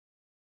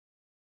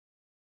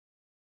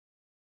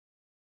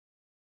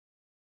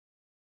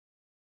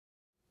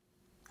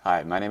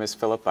Hi, my name is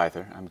Philip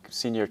Bither. I'm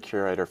Senior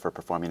Curator for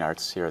Performing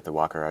Arts here at the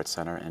Walker Arts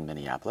Center in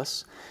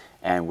Minneapolis.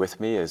 And with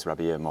me is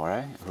Rabih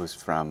Mroué, who's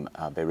from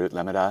Beirut,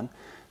 Lebanon.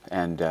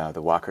 And the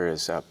Walker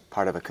is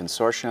part of a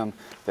consortium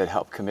that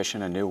helped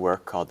commission a new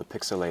work called the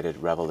Pixelated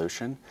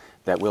Revolution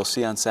that we'll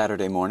see on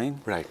Saturday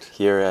morning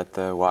here at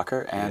the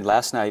Walker. And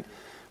last night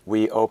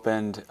we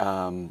opened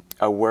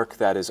a work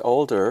that is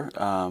older,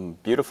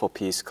 beautiful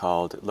piece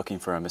called Looking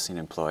for a Missing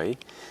Employee.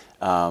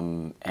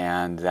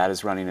 And that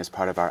is running as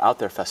part of our Out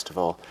There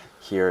Festival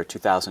here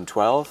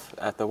 2012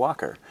 at the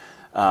Walker.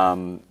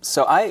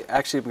 So I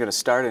actually am going to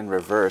start in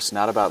reverse,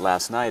 not about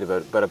last night,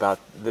 but about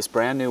this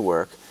brand new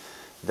work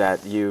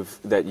that you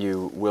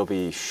will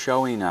be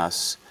showing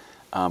us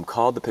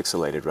called the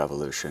Pixelated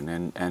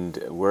Revolution.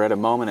 And we're at a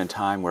moment in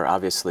time where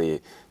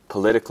obviously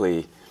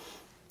politically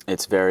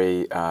it's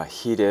very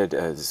heated.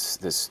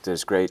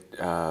 There's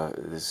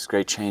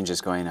great changes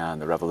going on.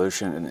 The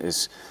revolution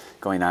is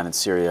going on in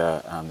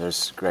Syria.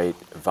 There's great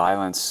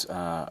violence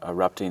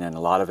erupting, and a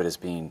lot of it is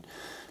being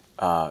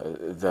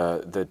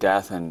the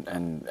death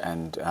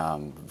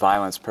and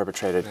violence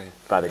perpetrated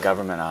by the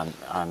government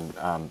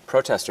on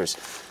protesters,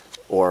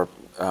 or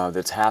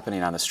that's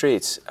happening on the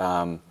streets,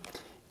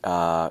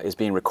 is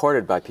being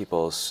recorded by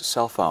people's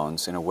cell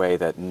phones in a way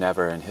that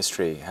never in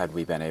history had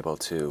we been able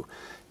to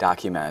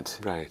document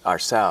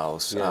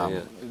ourselves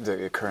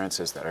the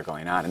occurrences that are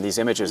going on. And these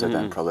images have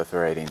been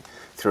proliferating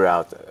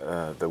throughout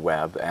the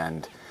web.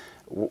 And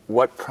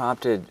what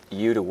prompted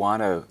you to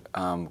want to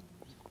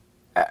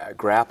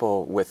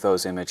grapple with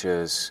those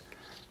images,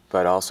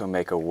 but also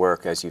make a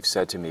work, as you've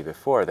said to me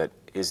before, that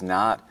is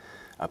not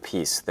a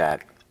piece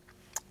that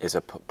is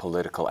a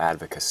political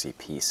advocacy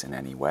piece in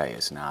any way,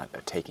 is not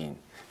taking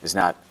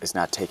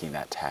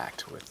that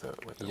tact with the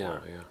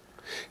work?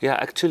 Yeah,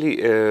 actually,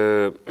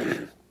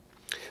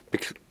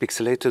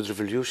 Pixelated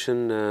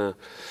Revolution,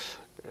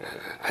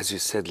 as you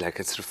said, like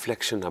it's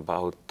reflection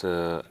about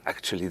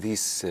actually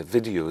these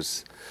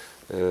videos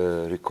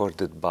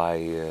recorded by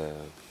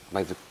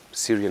the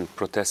Syrian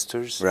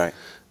protesters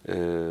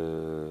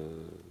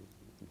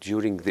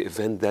during the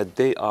event that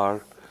they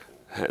are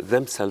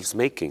themselves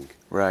making,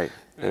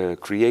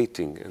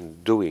 creating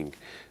and doing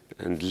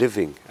and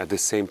living at the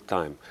same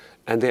time.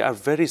 And they are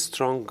very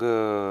strong,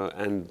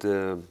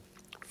 and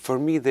for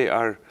me they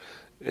are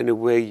in a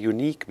way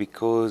unique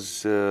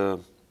because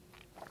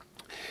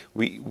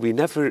we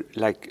never,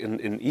 like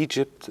in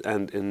Egypt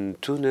and in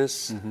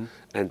Tunis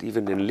and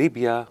even in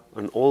Libya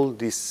and all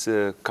these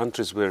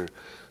countries where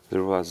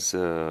there was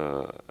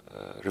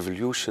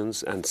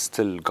revolutions and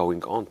still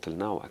going on till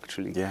now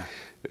actually,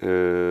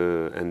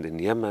 and in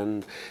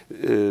Yemen,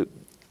 the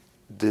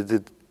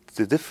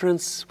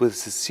difference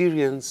with the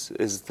Syrians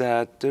is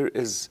that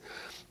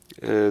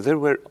there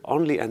were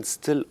only and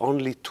still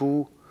only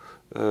two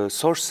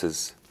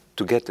sources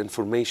to get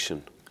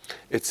information.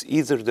 It's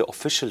either the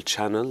official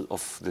channel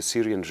of the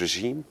Syrian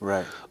regime,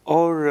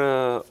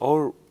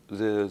 or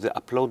the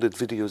uploaded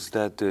videos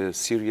that the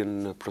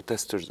Syrian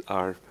protesters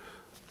are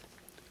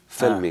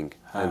filming,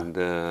 and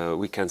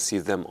we can see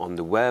them on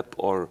the web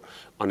or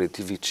on the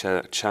TV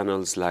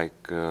channels like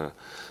Al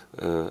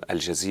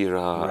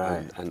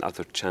Jazeera and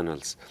other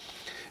channels.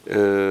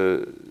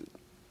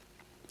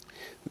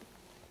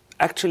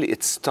 Actually,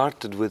 it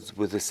started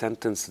with a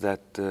sentence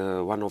that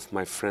one of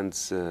my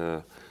friends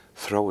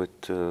threw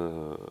it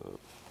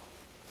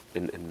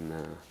in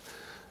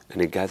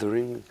a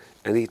gathering,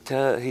 and he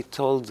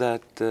told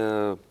that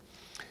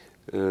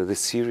the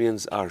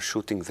Syrians are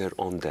shooting their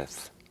own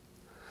death.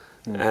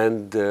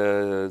 And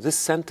this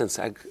sentence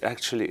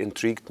actually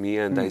intrigued me,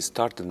 and I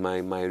started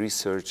my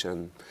research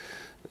and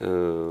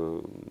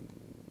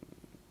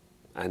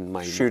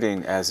my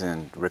shooting as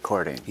in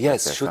recording.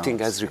 Yes,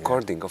 shooting as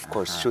recording, of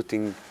course,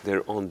 shooting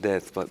their own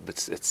death. But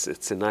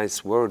it's a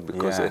nice word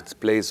because it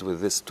plays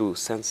with these two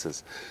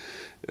senses.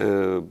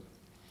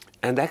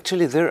 And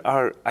actually,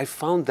 I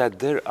found that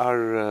there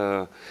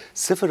are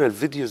several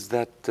videos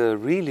that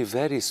really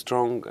very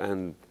strong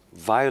and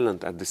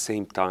violent at the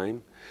same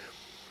time.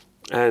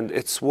 And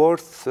it's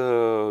worth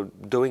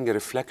doing a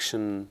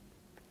reflection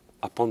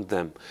upon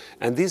them.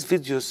 And these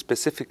videos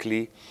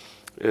specifically,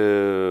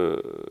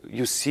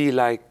 you see,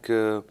 like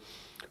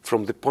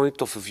from the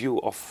point of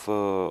view of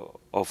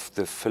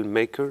the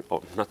filmmaker,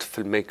 or not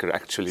filmmaker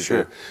actually,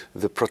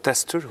 the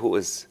protester who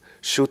is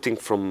shooting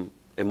from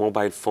a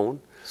mobile phone.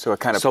 So a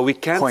kind of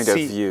point of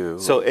view.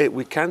 So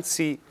we can't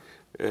see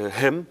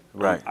him.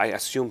 I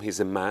assume he's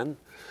a man,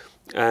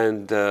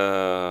 and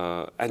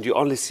you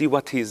only see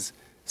what he's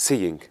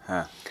seeing.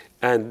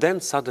 And then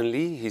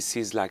suddenly he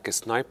sees like a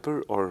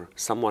sniper or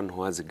someone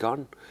who has a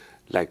gun,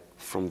 like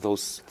from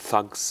those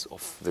thugs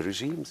of the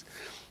regimes,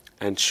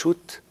 and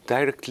shoot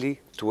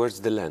directly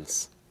towards the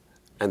lens.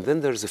 And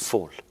then there's a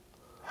fall.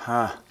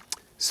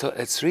 So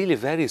it's really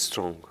very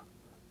strong.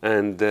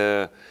 And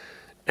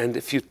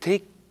if you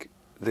take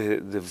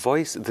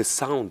the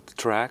sound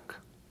track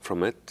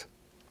from it,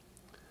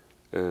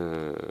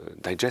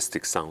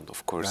 digestic sound,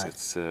 of course,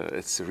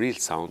 it's a real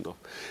sound.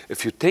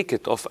 If you take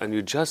it off and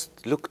you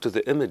just look to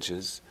the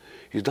images,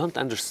 you don't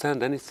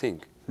understand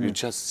anything. You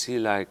just see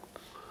like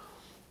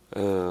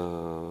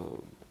a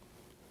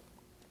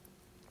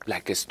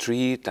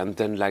street, and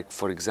then like,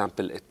 for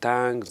example, a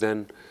tank,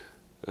 then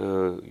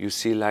you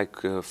see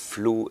like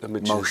flu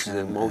images,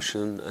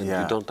 motion, and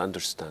you don't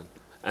understand,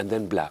 and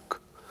then black.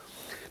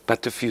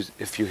 But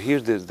if you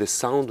hear the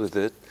sound with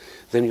it,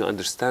 then you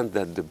understand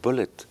that the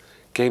bullet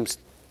came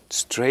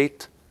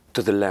straight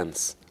to the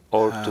lens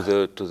or to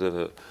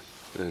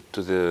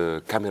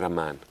the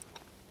cameraman.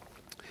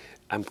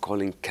 I'm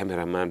calling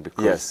cameraman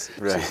because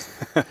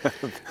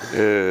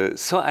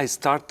so I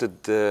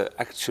started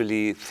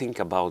actually think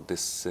about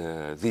these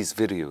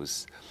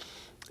videos,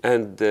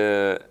 and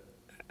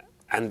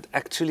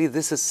actually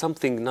this is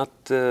something not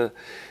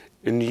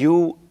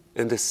new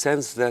in the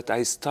sense that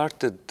I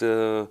started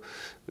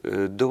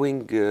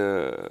doing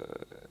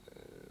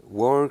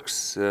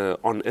works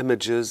on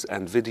images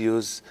and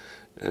videos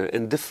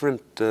in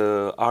different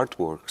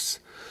artworks.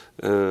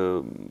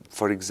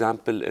 For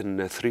example,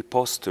 in 3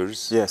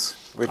 posters,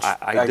 which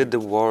I did the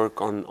work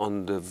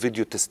on the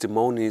video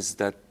testimonies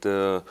that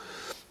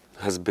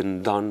has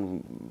been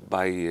done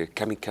by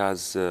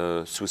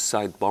kamikaze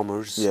suicide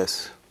bombers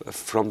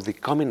from the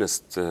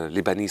communist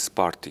Lebanese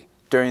party.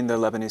 During the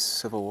Lebanese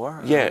Civil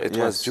War? Yeah, it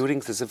was during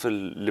the civil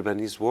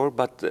Lebanese war,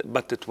 but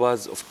it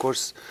was, of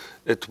course,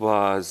 it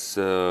was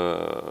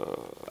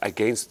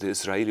against the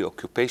Israeli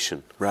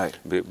occupation. Right.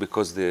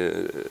 Because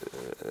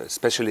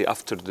especially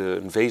after the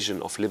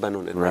invasion of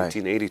Lebanon in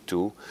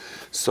 1982,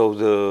 so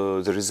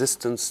the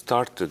resistance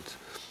started,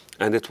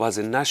 and it was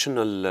a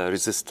national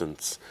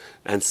resistance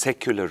and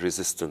secular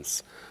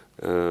resistance,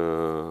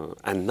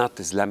 and not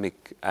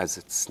Islamic as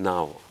it's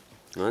now.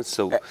 Right,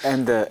 so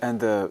and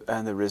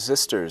the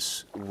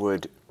resistors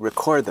would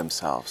record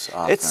themselves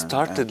often. It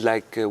started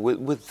like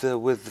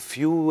with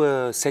few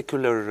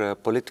secular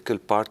political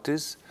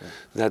parties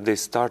that they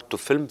start to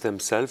film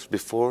themselves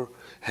before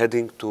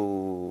heading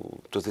to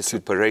this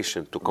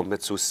operation to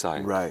commit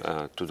suicide,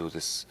 to do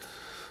this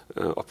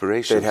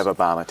operation. They'd have a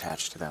bomb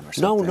attached to them or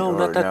something? No,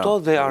 not at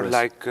all. They are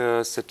like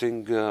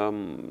sitting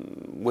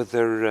with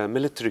their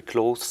military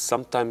clothes.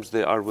 Sometimes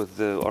they are with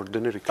the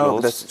ordinary clothes.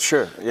 Oh, that's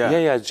sure.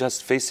 Yeah,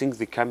 just facing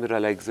the camera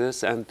like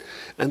this, and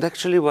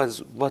actually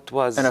what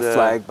was and a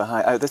flag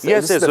behind. This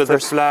yes, is the with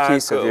first a flag.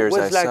 piece of yours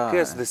with I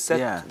like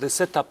saw. The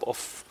setup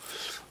of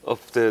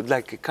the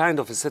like a kind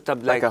of a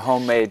setup like a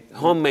homemade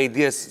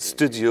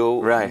studio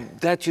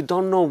that you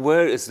don't know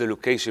where is the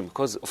location,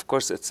 because of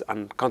course it's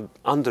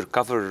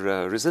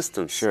undercover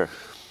resistance. Sure.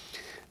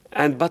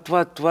 But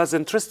what was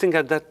interesting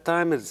at that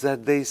time is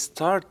that they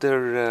start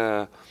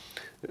their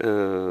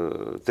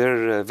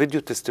video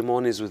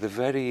testimonies with a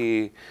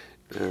very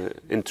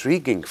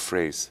intriguing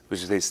phrase,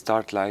 which they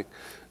start like,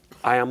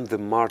 "I am the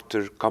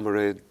martyr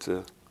comrade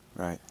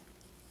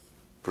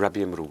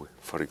Rabih Mroué,"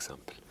 for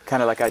example.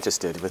 Kind of like I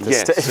just did with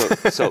this.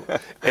 So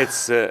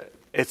it's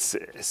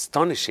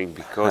astonishing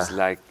because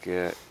I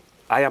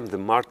am the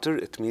martyr.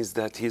 It means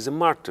that he's a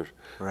martyr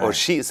or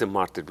she is a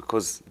martyr,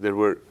 because there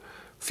were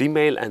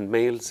female and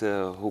males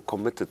who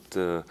committed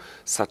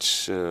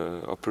such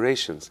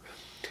operations.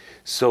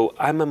 So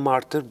I'm a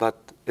martyr, but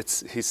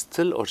he's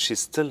still or she's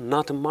still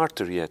not a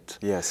martyr yet.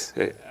 Yes.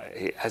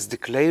 As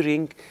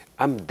declaring,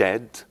 I'm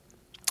dead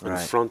in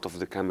front of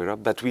the camera,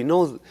 but we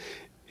know.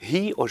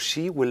 He or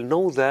she will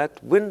know that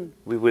when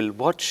we will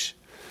watch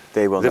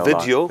the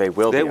video, they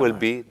will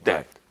be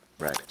dead.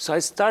 Right. So I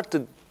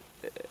started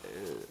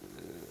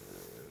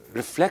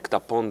reflect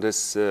upon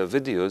these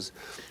videos,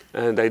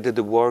 and I did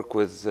a work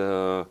with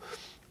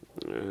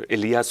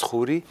Elias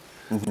Khouri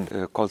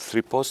called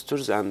 3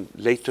 Posters, and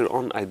later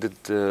on I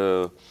did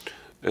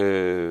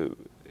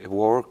a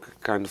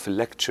work, kind of a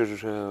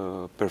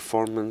lecture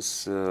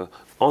performance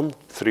on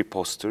 3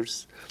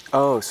 posters.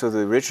 Oh, so the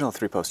original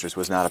 3 posters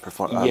was not a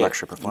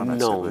lecture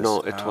performance?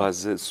 It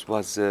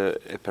was a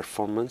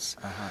performance.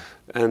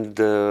 And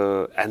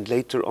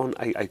later on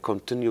I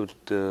continued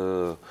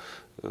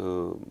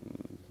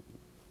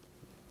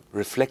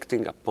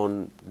reflecting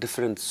upon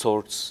different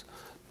sorts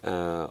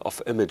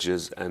of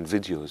images and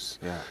videos.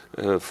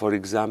 For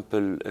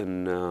example,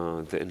 in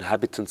the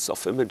inhabitants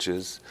of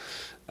images,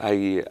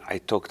 I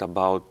talked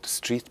about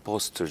street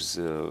posters,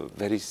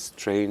 very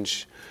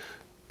strange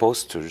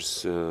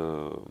posters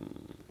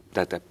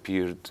that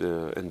appeared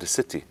in the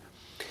city,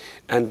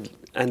 and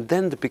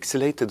then the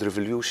Pixelated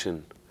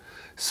Revolution.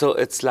 So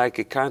it's like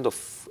a kind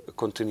of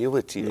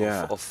continuity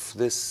of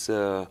this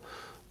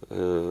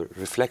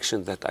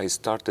reflection that I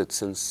started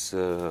since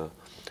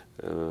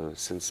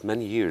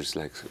many years,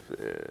 like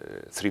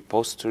 3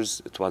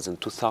 posters. It was in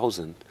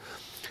 2000,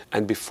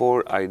 and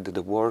before I did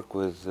a work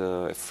with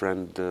a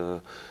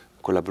friend,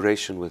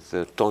 collaboration with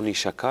Tony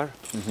Shakar.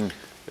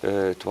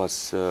 It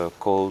was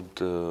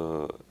called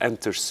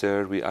Enter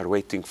Sir, We Are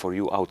Waiting for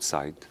You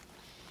Outside.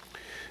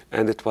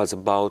 And it was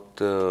about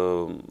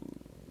the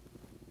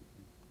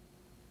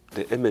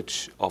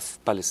image of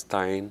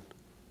Palestine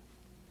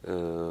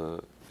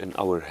in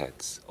our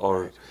heads,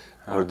 or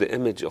or the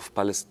image of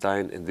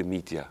Palestine in the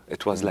media.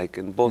 It was like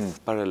in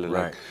both parallel,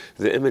 like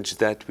the image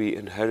that we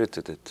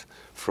inherited it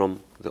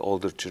from the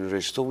older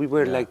generation. So we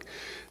were like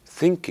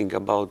thinking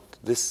about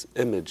this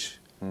image,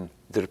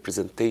 the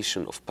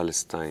representation of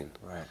Palestine.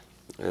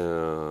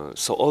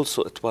 So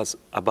also it was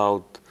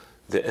about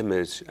the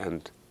image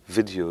and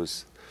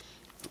videos.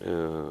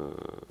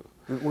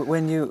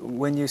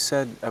 When you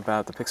said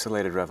about the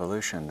Pixelated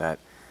Revolution that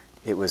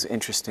it was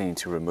interesting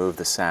to remove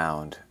the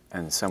sound,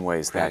 and in some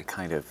ways that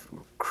kind of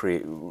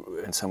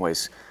in some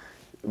ways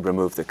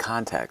removed the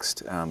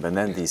context, and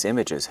then these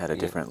images had a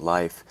different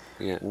life.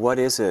 What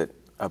is it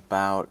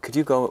about? Could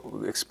you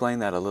explain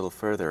that a little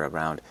further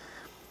around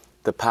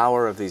the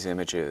power of these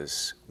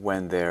images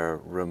when they're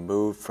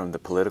removed from the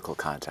political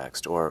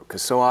context, or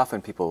because so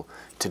often people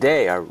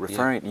today are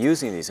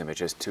using these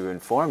images to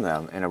inform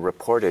them in a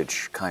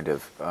reportage kind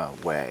of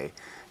way.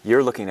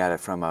 You're looking at it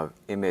from an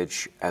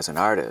image as an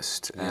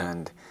artist,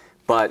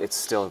 but it's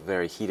still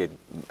very heated.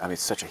 I mean,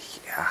 it's such a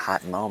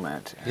hot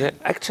moment. Yeah,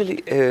 actually,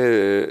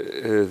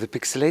 the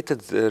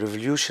Pixelated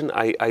Revolution,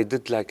 I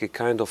did like a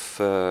kind of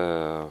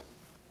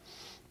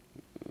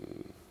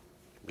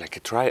like a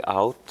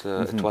tryout.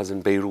 It was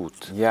in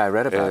Beirut. Yeah, I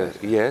read about it.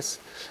 Yes,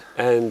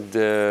 and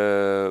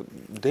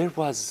there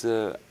was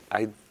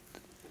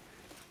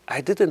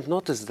I didn't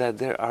notice that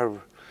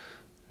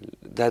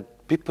that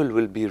people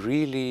will be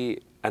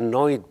really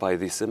annoyed by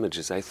these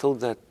images. I thought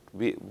that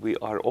we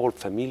are all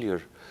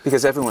familiar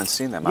because everyone's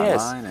seen them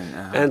online.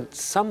 And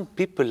some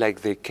people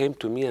like they came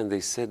to me and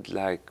they said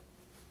like,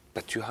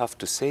 but you have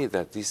to say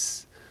that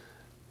this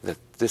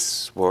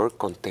work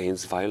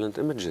contains violent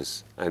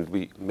images, and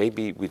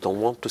maybe we don't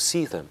want to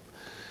see them.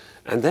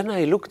 And then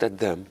I looked at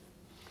them,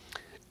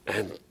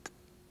 and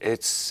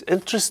it's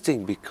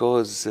interesting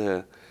because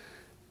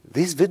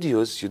these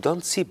videos, you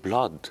don't see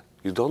blood,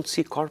 you don't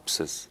see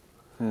corpses,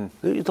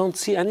 you don't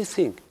see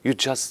anything. You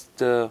just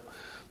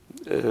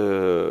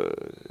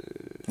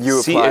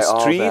you see apply a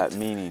street. All that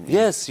meaning.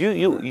 Yes,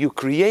 you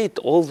create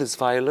all this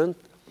violent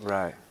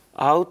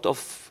out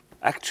of,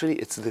 actually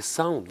it's the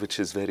sound which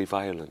is very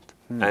violent.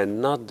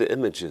 And not the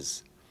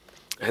images.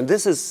 And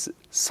this is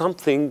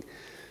something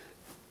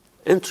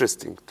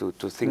interesting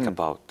to think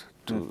about.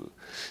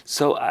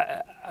 So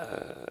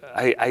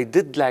I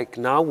did like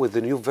now with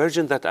the new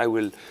version that I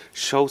will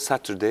show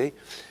Saturday,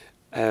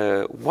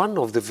 one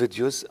of the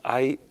videos,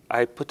 I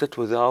put it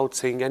without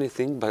saying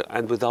anything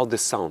and without the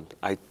sound.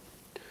 I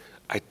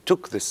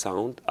took the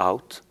sound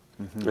out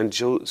and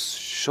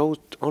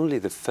showed only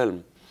the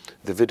film,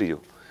 the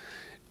video.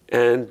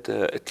 And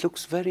it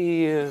looks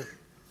very...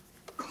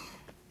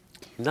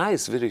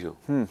 nice video,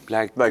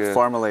 like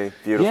formally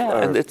beautiful.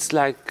 Yeah, and it's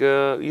like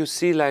you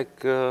see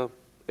like a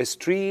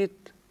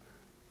street,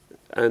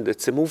 and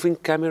it's a moving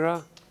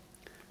camera,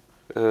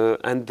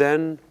 and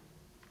then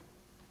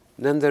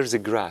there's a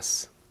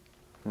grass,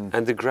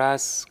 and the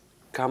grass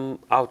come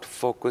out of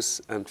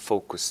focus and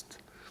focused.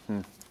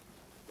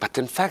 But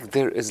in fact,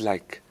 there is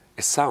like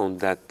a sound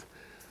that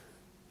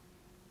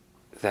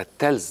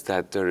tells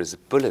that there is a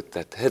bullet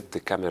that hit the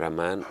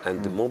cameraman,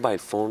 and the mobile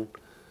phone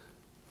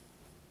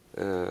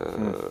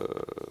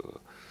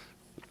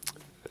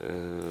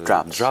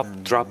dropped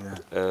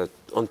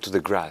onto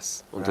the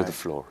grass, onto the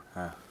floor.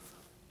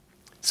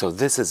 So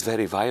this is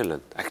very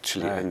violent,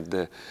 actually,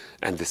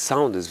 and the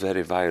sound is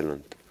very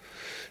violent.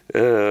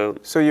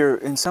 So you're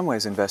in some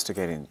ways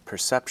investigating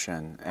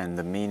perception and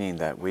the meaning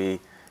that we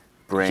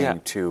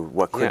bring to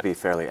what could be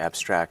fairly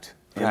abstract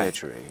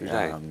imagery.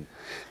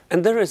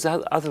 And there is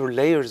other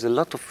layers, a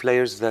lot of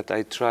layers that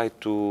I try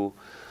to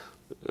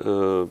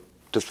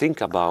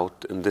think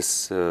about in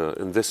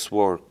this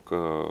work.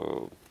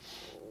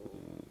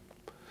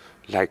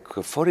 Like,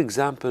 for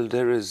example,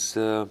 there is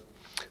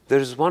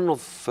one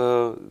of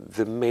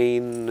the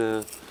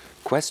main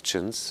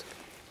questions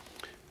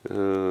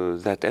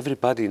that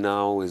everybody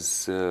now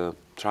is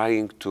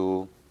trying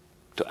to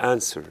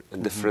answer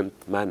in different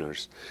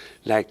manners.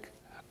 Like,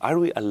 are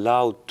we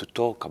allowed to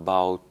talk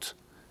about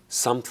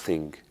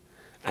something,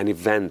 an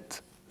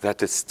event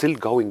that is still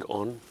going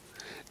on?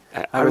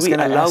 Are we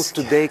allowed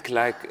to take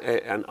like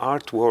an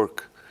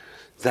artwork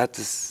that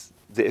is,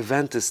 the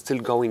event is still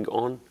going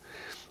on?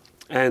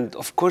 And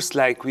of course,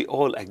 like we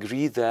all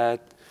agree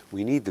that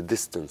we need the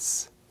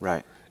distance.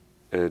 Right.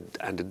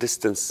 And the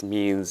distance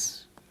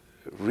means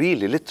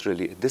really,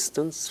 literally a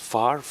distance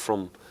far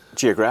from...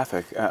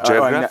 Geographic.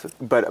 Geographic.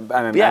 But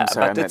I'm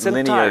sorry, but it's in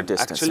in linear time.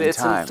 distance. Actually, it's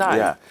in time.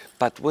 Yeah.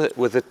 But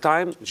with the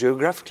time,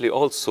 geographically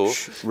also,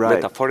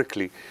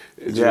 metaphorically,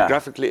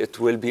 geographically, it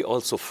will be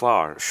also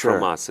far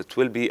from us. It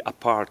will be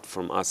apart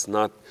from us.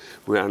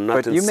 We are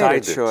not inside it. But you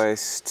made a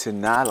choice to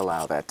not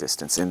allow that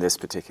distance in this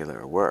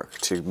particular work,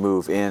 to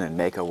move in and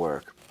make a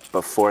work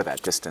before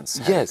that distance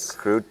had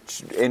accrued,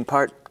 in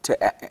part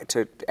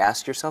to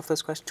ask yourself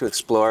this question, to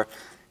explore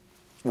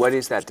what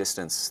is that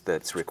distance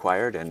that's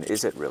required, and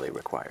is it really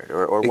required,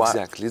 or what?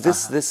 Exactly.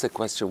 This is a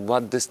question: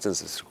 what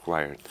distance is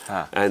required?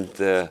 And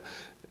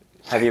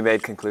Have you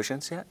made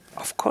conclusions yet?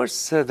 Of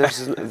course,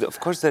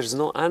 there's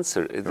no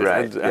answer.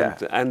 Right.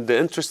 And the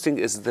interesting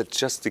is that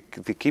just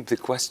they keep the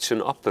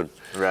question open.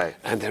 Right.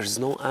 And there's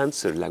no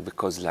answer,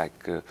 because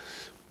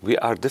we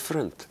are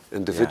different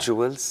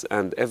individuals,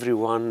 and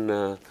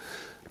everyone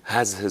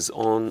has his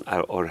own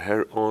or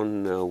her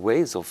own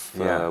ways of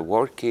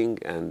working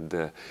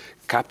and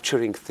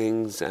capturing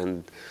things,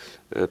 and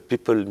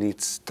people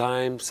needs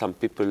time. Some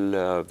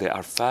people they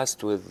are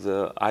fast with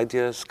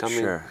ideas coming.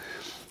 Sure.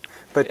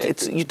 But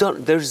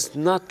there's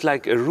not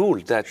like a rule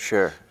that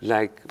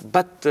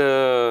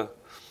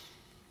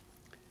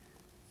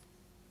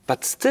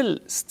but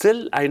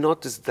still I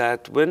noticed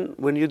that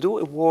when you do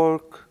a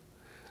work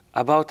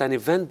about an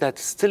event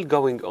that's still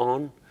going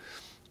on,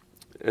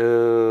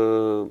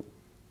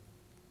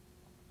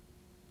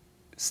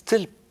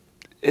 still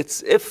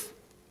it's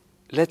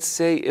let's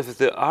say if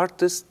the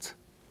artist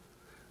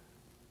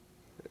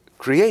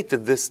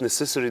created this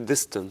necessary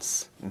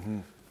distance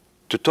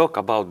to talk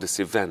about this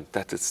event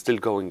that is still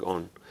going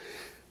on,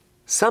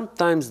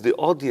 sometimes the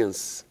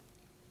audience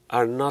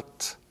are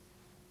not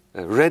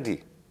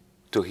ready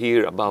to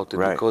hear about it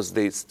because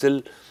they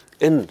still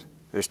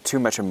there's too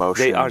much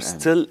emotion. They are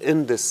still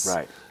in this.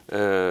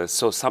 Right.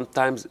 So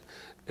sometimes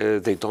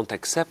they don't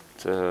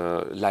accept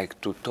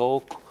to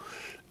talk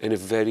in a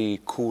very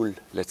cool,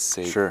 let's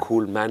say,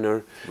 cool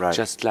manner,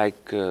 just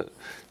like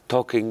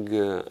talking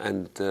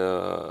and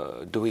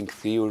doing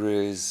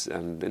theories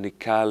and in a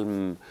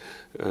calm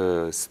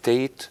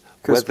state,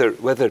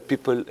 whether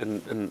people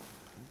in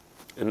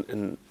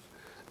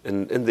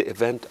the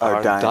event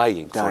are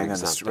dying for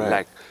example.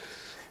 Like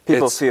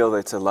people feel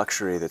it's a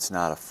luxury that's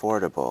not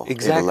affordable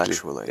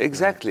intellectually.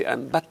 Exactly.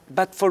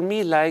 But for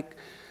me,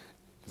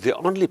 the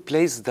only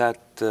place that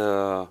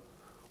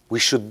we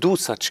should do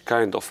such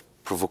kind of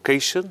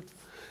provocation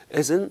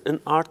is in an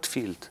art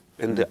field,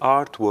 in the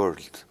art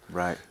world.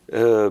 Right.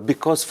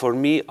 Because for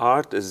me,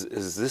 art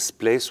is this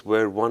place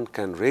where one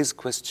can raise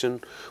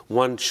question,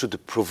 one should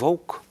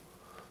provoke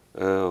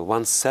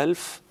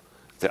oneself,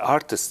 the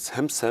artist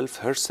himself,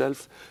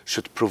 herself,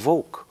 should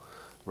provoke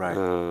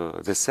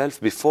the self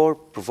before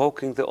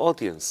provoking the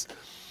audience.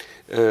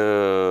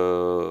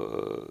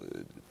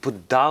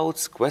 Put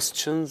doubts,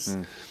 questions,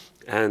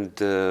 and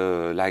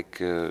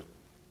to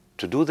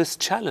do this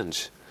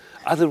challenge.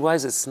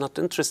 Otherwise, it's not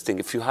interesting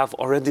if you have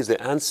already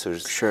the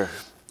answers. Sure.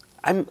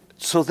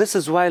 So this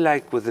is why,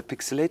 with the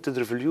Pixelated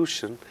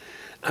Revolution,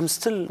 I'm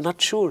still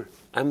not sure.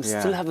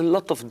 Still have a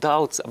lot of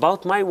doubts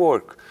about my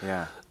work.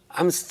 Yeah.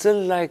 I'm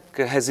still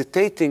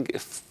hesitating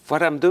if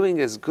what I'm doing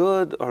is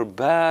good or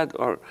bad,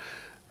 or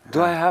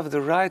do I have the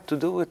right to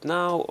do it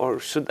now, or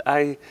should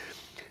I?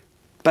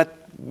 But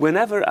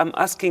whenever I'm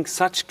asking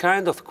such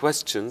kind of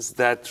questions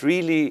that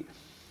really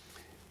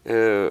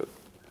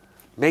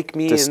make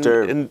me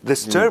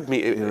disturb me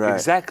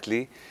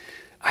exactly,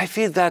 I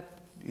feel that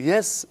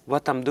yes,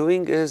 what I'm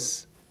doing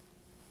is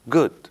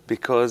good,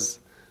 because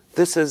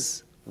this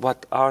is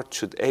what art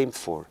should aim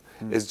for,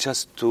 is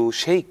just to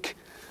shake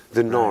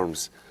the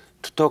norms,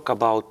 to talk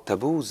about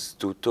taboos,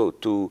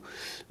 to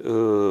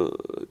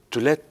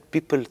let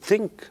people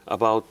think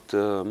about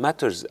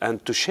matters,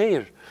 and to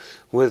share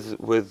with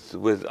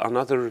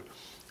another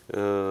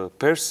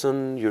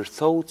person your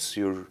thoughts,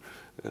 your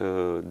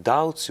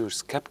doubts, your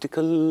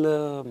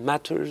skeptical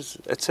matters,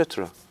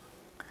 etc.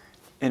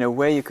 In a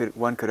way,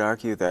 one could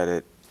argue that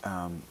it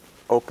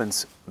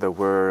opens the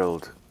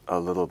world a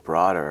little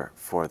broader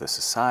for the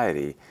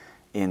society,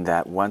 in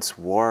that once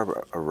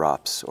war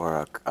erupts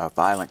or a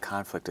violent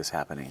conflict is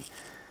happening,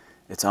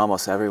 it's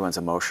almost everyone's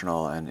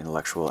emotional and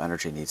intellectual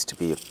energy needs to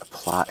be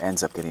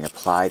ends up getting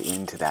applied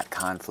into that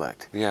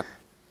conflict. Yeah.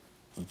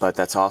 But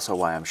that's also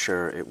why I'm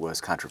sure it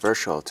was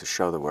controversial to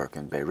show the work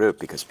in Beirut,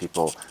 because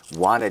people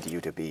wanted you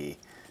to be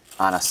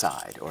on a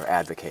side or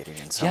advocating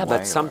in some way. Yeah,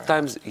 but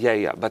sometimes,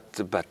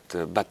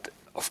 but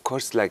of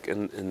course,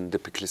 in the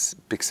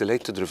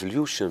Pixelated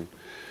Revolution,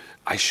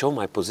 I show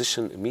my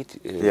position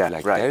immediately,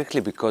 directly,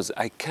 because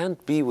I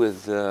can't be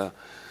with.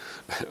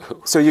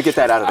 So you get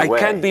that out of the way.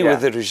 I can't be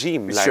with the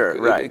regime,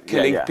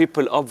 killing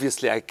people.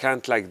 Obviously, I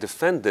can't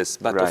defend this.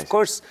 But of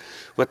course,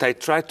 what I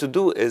try to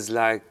do is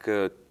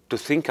to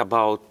think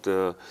about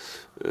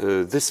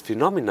this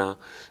phenomena,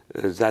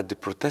 that the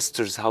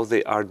protesters, how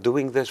they are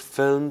doing their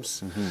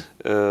films,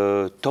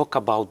 talk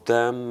about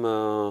them,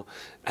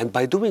 and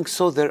by doing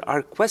so, there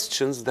are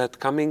questions that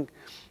coming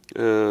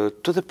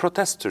to the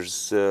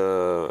protesters'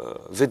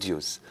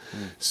 videos.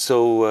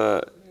 So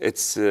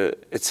it's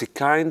a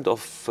kind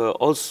of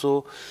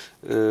also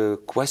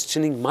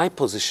questioning my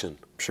position.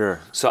 Sure.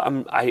 So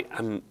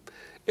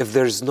if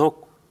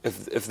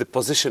the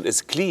position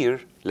is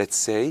clear, let's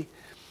say,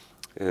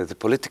 the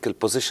political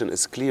position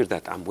is clear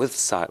that I'm with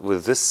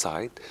this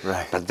side,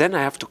 but then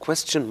I have to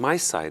question my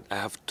side. I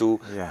have to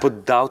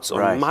put doubts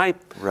on my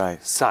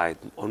side,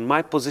 on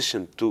my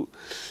position, to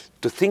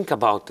think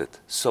about it.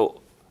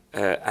 So,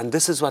 and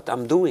this is what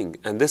I'm doing,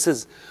 and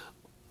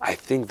I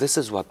think this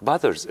is what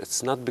bothers.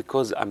 It's not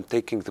because I'm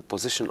taking the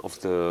position of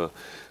the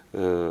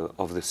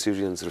of the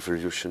Syrian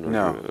revolution. Or,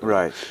 no,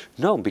 right.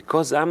 No,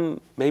 because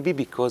maybe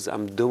because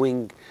I'm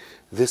doing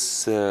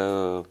this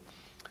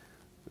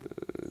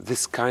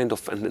this kind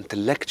of an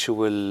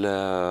intellectual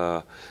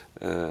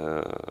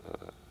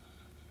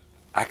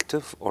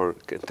active or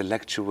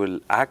intellectual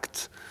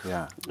act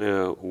Yeah.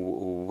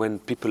 when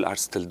people are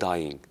still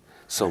dying.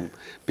 So,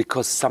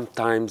 because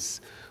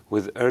sometimes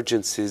with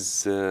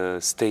urgencies,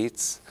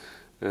 states,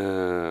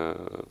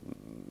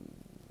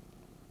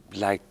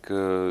 like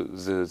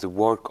the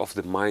work of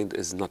the mind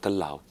is not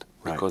allowed.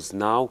 Right. Because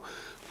now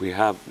we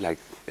have like,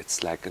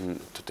 it's like a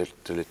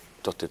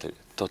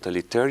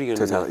totalitarian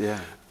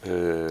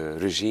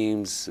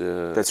regimes.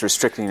 That's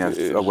restricting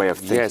a way of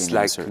thinking. Yes,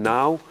 like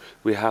now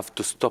we have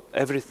to stop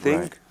everything,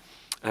 right.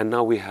 and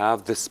now we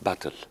have this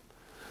battle.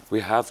 We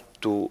have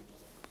to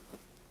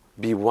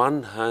be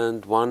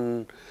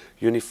one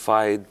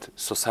unified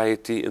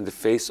society in the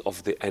face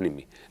of the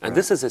enemy. And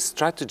this is a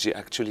strategy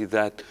actually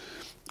that,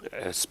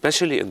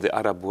 especially in the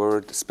Arab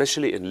world,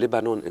 especially in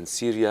Lebanon and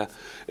Syria,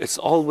 it's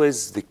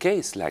always the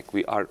case. Like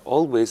we are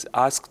always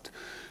asked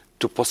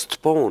to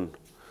postpone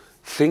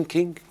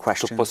thinking,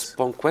 to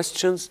postpone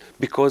questions,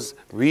 because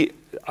we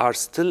are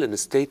still in a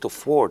state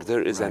of war.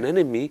 There is an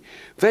enemy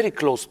very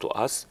close to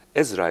us,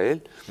 Israel,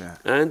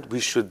 and we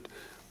should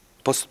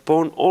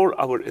postpone all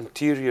our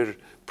interior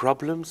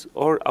problems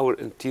or our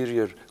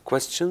interior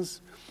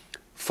questions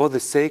for the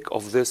sake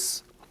of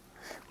this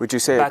Would you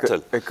say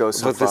battle, it goes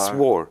so for this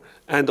war.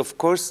 And of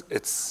course,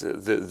 it's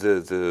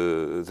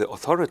the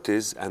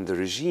authorities and the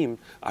regime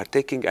are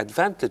taking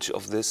advantage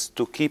of this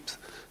to keep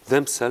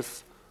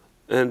themselves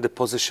in the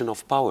position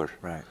of power.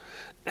 Right.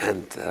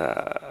 And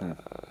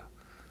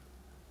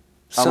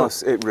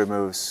almost it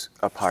removes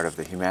a part of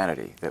the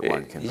humanity that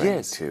one can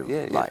bring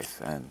to life.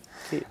 And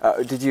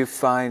did you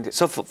find...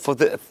 So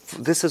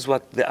this is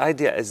what the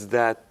idea is,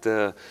 that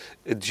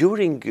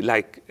during,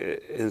 like,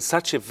 in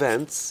such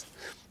events,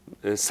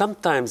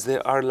 sometimes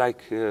there are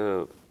like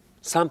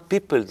some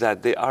people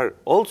that they are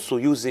also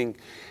using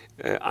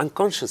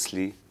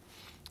unconsciously,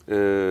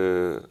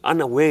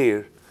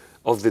 unaware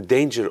of the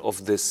danger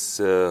of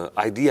this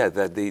idea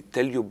that they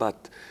tell you,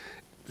 but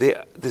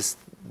the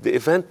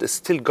event is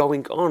still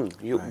going on.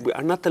 We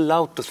are not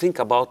allowed to think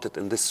about it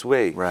in this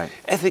way. Right.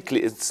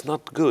 Ethically, it's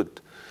not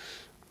good.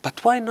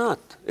 But why not?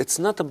 It's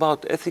not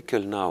about ethical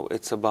now.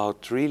 It's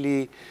about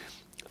really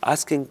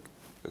asking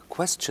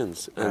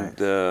questions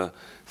and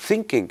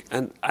thinking.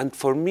 And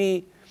for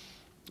me,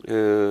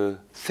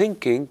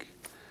 thinking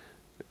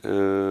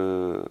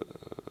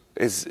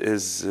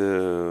is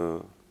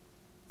the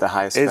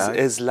highest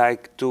value? Is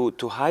like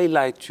to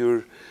highlight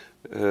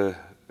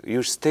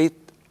your state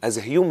as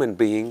a human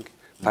being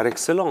par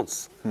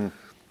excellence.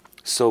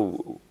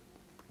 So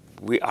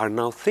we are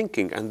now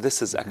thinking, and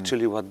this is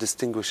actually what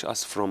distinguishes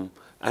us from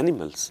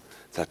animals,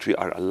 that we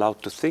are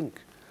allowed to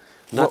think,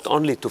 not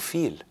only to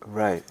feel.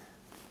 Right.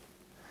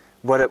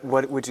 What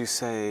would you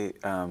say,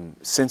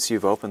 since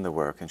you've opened the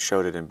work and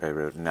showed it in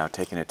Beirut and now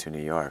taken it to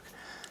New York,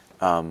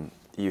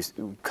 you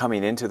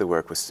coming into the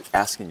work was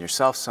asking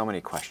yourself so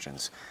many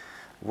questions.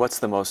 What's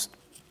the most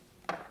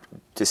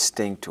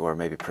distinct or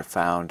maybe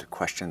profound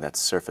question that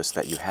surfaced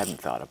that you hadn't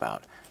thought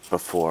about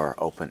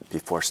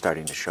before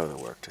starting to show the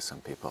work to some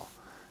people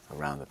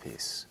around the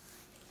piece?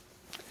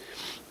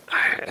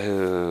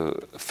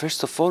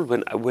 First of all,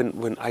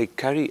 when I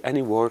carry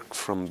any work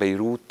from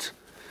Beirut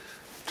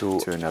to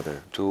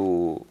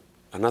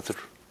another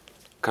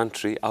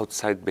country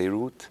outside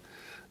Beirut,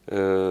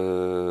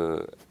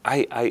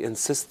 I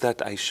insist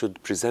that I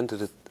should present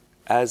it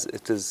as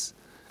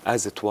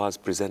it was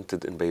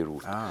presented in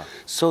Beirut.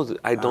 So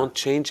I don't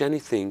change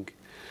anything,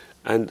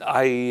 and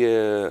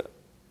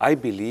I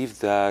believe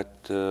that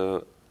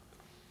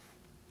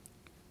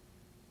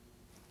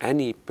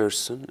any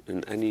person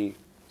in any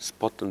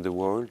spot in the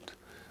world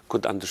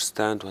could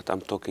understand what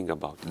I'm talking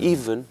about,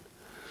 even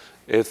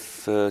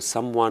if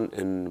someone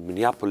in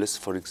Minneapolis,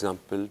 for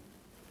example,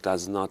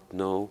 does not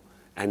know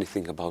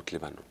anything about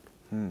Lebanon.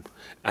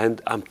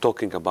 And I'm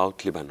talking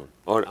about Lebanon,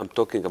 or I'm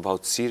talking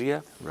about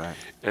Syria,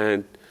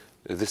 and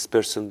this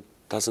person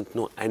doesn't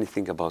know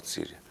anything about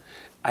Syria.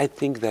 I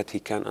think that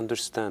he can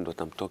understand what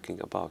I'm talking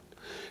about,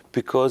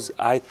 because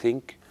I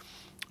think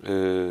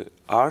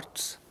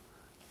arts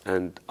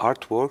and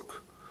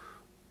artwork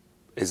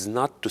is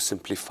not to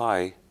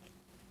simplify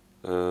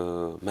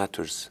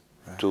matters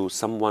to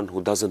someone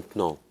who doesn't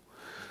know.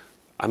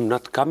 I'm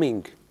not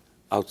coming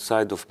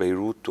outside of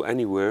Beirut to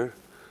anywhere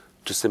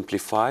to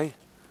simplify,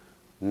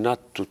 not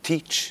to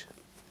teach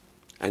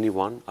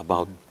anyone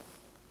about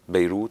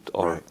Beirut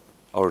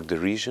or the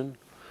region.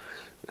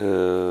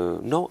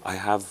 No, I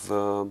have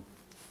a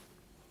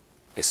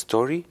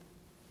story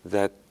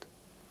that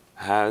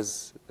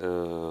has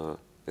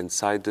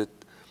inside it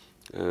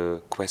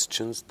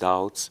questions,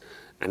 doubts,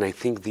 and I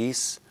think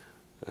these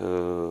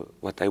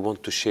what I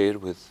want to share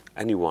with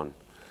anyone.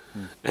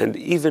 And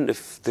even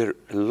if there are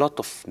a lot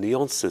of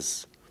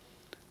nuances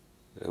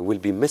will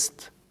be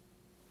missed,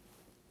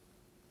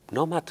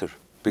 no matter,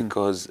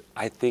 because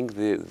I think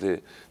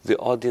the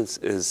audience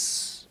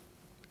is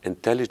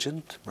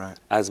intelligent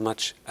as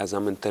much as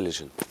I'm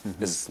intelligent.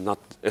 Is not,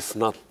 if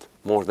not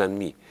more than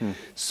me.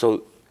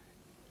 So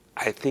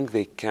I think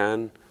they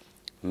can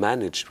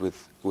manage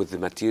with the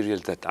material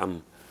that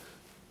I'm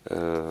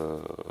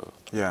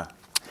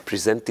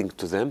presenting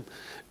to them,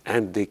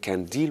 and they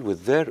can deal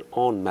with their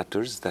own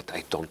matters that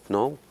I don't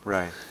know.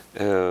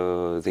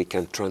 They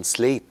can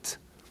translate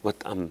what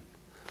I'm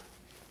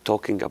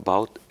talking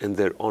about in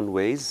their own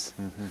ways,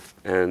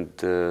 and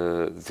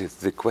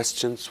the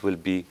questions will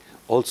be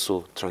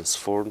also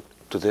transformed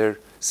to their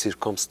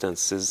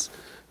circumstances.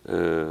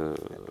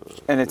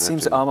 And it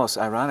seems almost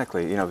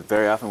ironically, you know,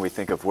 very often we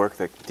think of work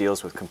that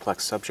deals with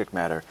complex subject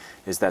matter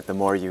is that the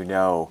more you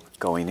know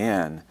going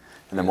in,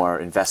 and the more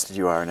invested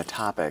you are in a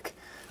topic,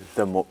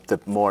 the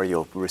more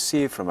you'll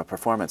receive from a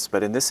performance.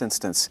 But in this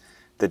instance,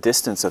 the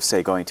distance of,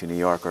 say, going to New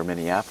York or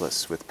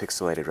Minneapolis with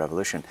Pixelated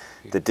Revolution,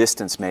 the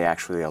distance may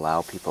actually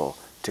allow people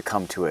to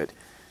come to it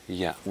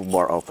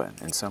more open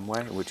in some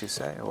way, would you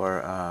say?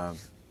 Or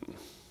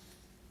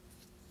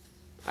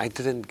I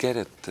didn't get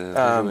it very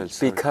well,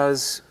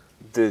 because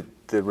the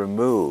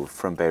remove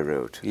from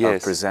Beirut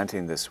of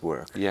presenting this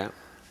work,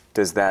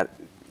 does that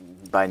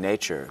by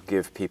nature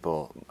give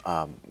people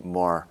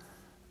more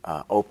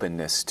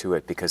openness to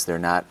it because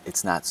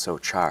it's not so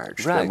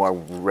charged. They're more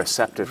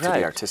receptive to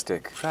the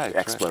artistic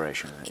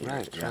exploration.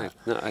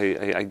 No,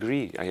 I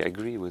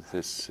agree with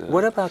this.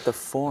 What about the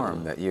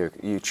form that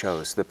you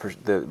chose,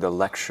 the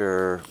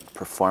lecture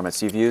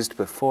performance? You've used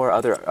before,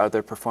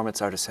 other performance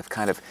artists have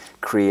kind of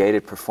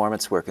created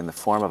performance work in the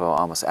form of an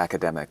almost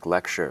academic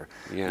lecture.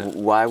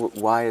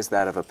 Why is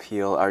that of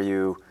appeal? Why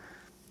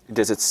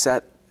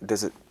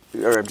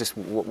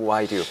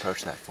do you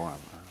approach that form?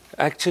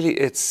 Actually,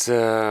 it's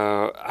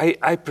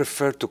I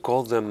prefer to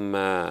call them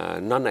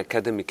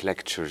non-academic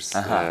lectures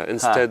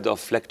instead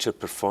of lecture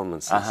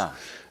performances.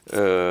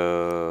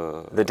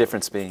 The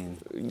difference being?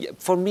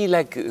 For me,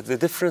 like, the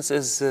difference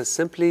is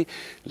simply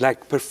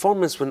like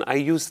performance. When I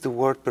use the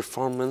word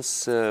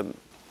performance,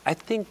 I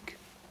think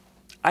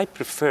I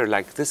prefer,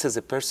 like, this is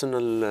a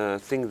personal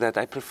thing that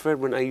I prefer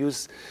when I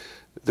use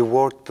the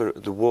word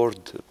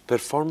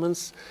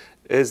performance,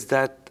 is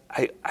that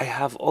I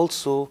have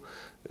also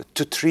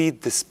to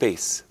treat the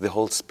space, the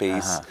whole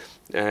space.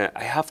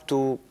 I have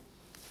to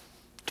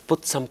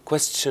put some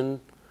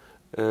question,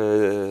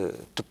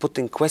 to put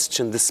in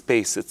question the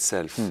space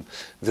itself,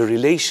 the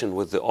relation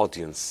with the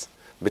audience,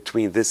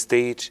 between the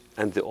stage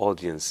and the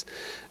audience.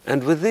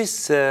 And with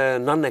these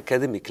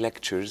non-academic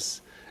lectures,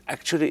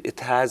 actually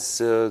it has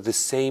the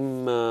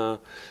same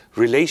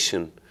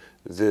relation,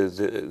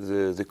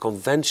 the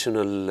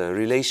conventional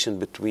relation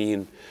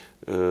between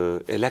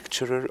a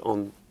lecturer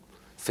on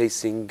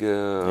facing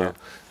the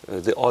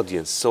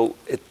audience. So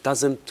it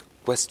doesn't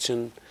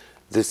question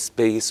the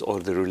space or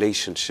the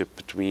relationship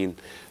between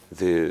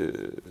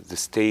the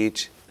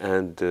stage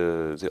and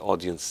the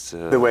audience.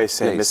 The way,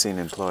 say, Missing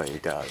Employee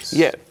does.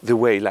 Yeah, the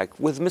way, like,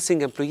 with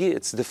Missing Employee,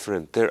 it's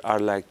different. There are,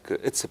 like,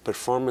 it's a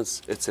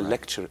performance, it's a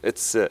lecture,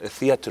 it's a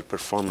theater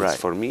performance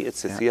for me.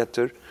 It's a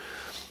theater.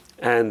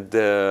 And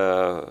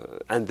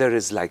there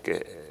is,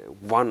 like,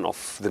 one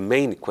of the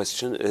main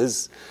question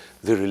is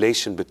the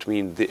relation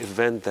between the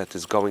event that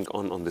is going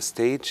on the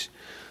stage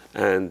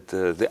and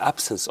the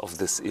absence of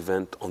this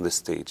event on the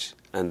stage,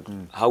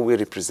 and how we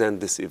represent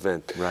this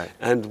event.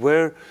 And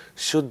where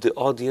should the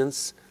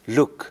audience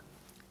look?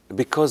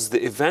 Because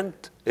the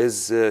event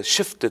is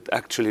shifted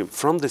actually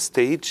from the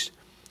stage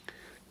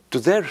to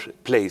their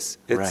place.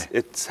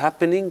 It's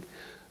happening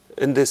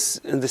in the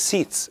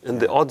seats, in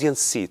the audience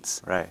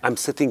seats. I'm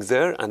sitting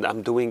there and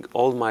I'm doing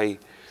all my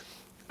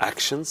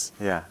actions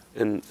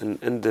in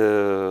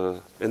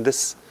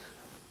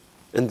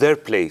their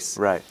place.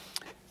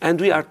 And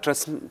we are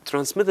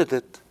transmitted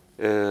it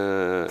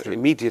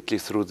immediately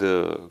through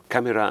the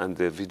camera and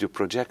the video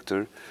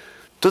projector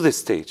to the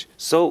stage.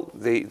 So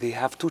they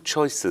have two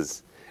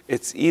choices.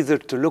 It's either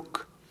to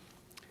look,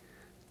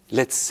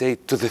 let's say,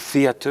 to the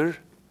theater,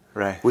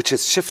 which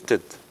is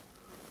shifted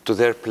to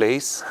their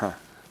place,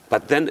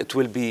 but then it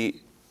will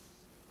be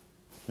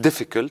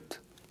difficult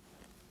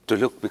to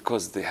look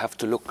because they have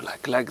to look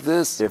like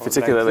this,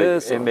 particularly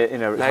like this, in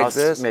a like house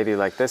this. Maybe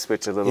like this,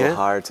 which is a little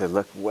hard to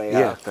look way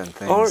up and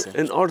things. Or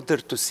in order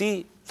to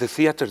see the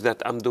theater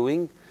that I'm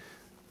doing,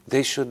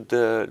 they should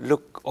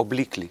look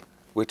obliquely,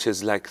 which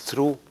is like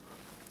through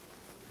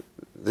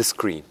the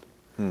screen,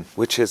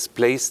 which is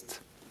placed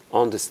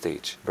on the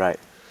stage.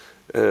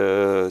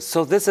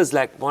 So this is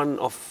like one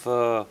of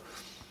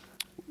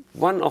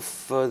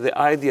the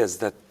ideas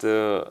that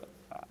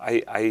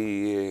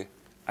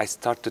I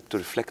started to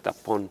reflect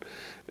upon,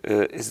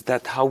 is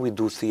that how we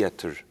do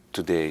theater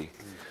today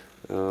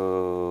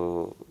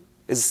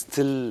is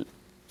still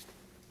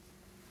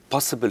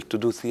possible to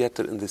do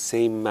theater in the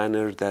same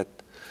manner that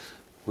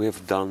we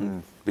have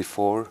done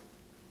before.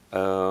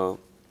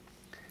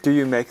 Do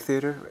you make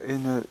theater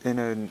in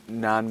a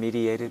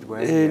non-mediated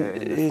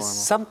way?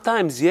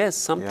 Sometimes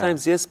yes,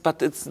 yes, but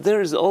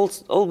there is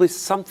always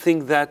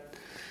something that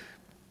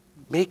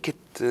make it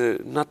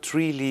not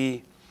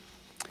really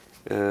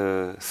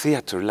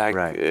theater. Like,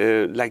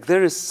 like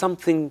there is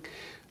something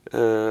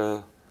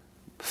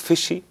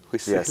fishy, we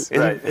say, yes,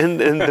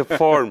 in the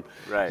form.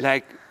 Right.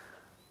 Like,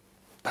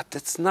 but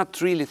it's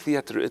not really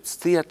theater. It's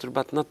theater,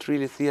 but not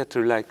really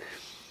theater. Like,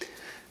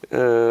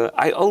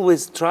 I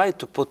always try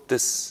to put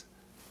this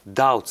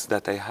doubts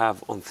that I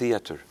have on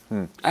theater.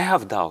 I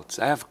have doubts.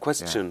 I have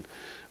question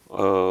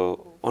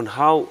on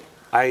how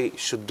I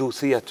should do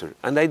theater,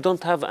 and I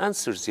don't have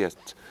answers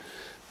yet.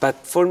 But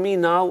for me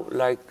now,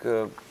 like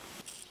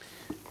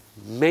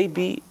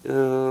maybe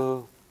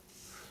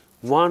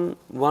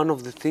one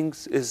of the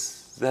things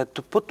is that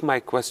to put my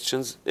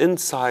questions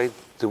inside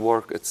the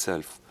work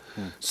itself.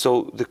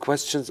 So the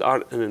questions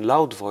are in a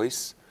loud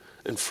voice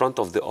in front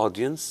of the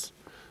audience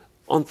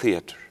on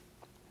theater.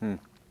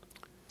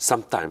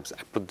 Sometimes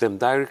I put them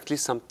directly,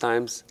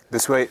 sometimes...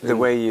 This way, the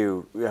way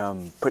you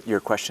put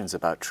your questions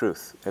about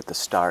truth at the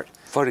start,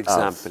 for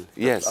example,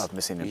 of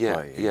Missing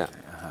Employee. Yeah.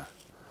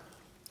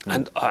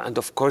 And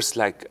of course,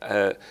 like,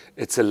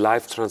 it's a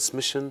live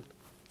transmission.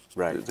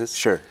 Right, this,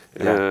 sure.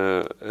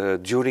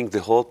 During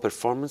the whole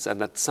performance,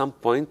 and at some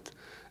point,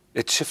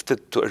 it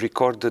shifted to a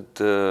recorded...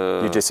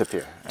 you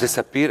disappear.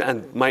 Disappear,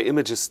 and my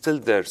image is still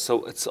there.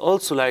 So it's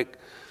also like,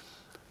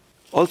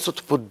 also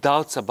to put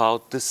doubts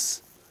about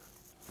this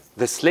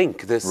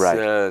link, this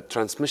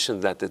transmission,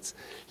 that it's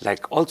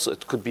like also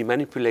it could be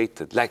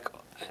manipulated. Like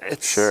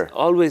it's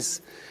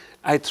always,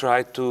 I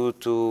try to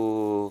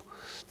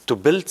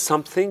build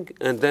something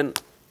and then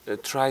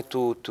try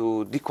to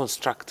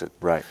deconstruct it.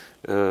 Right.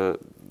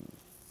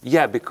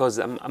 Yeah, because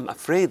I'm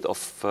afraid of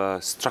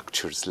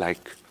structures,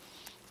 like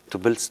to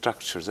build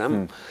structures.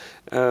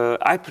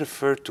 I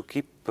prefer to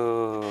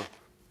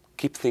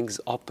keep things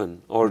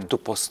open or to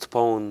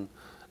postpone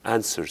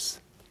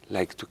answers,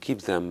 like to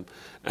keep them.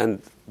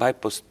 And by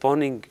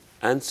postponing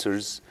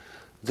answers,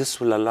 this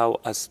will allow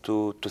us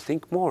to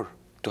think more,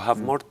 to have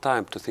more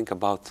time to think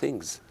about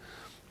things,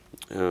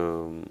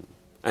 and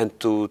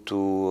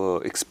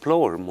to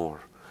explore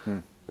more,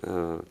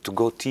 to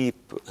go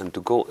deep and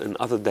to go in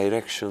other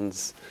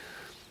directions.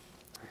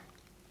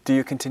 Do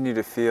you continue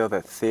to feel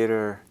that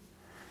theater,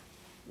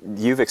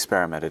 you've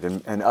experimented,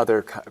 and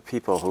other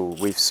people who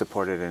we've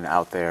supported and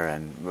out there,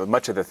 and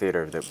much of the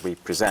theater that we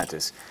present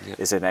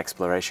is an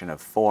exploration of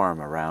form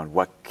around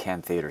what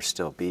can theater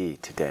still be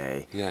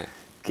today,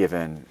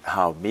 given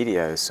how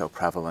media is so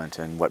prevalent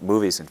and what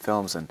movies and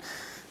films and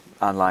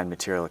online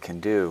material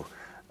can do.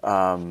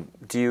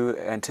 Do you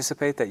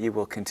anticipate that you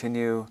will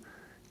continue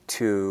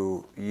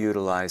to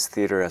utilize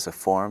theater as a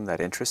form that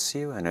interests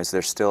you? And is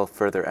there still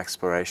further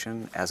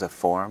exploration as a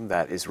form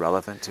that is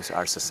relevant to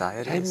our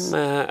societies?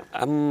 Like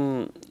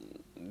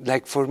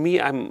for me,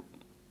 I'm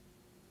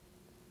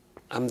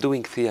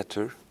doing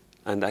theater,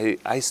 and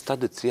I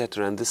studied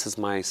theater, and this is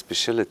my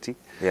specialty.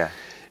 Yeah.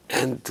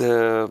 And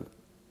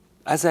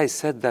as I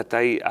said that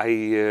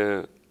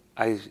I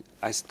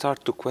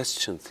start to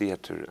question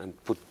theater and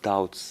put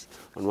doubts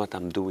on what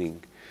I'm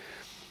doing.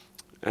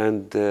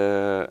 And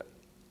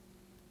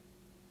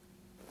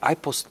I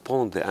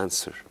postponed the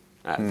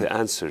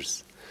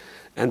answers.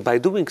 And by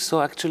doing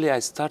so, actually, I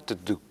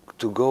started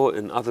to go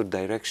in other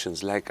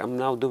directions. Like I'm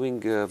now doing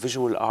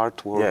visual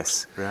artworks.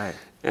 Yes, right.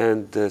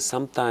 And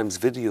sometimes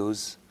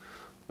videos.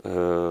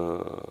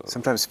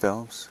 Sometimes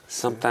films.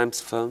 Sometimes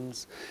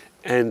films.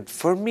 And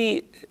for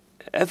me,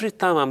 every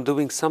time I'm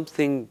doing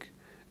something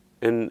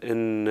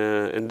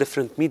in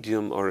different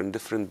medium or in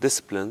different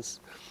disciplines,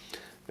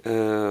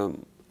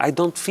 I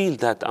don't feel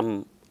that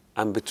I'm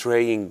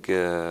betraying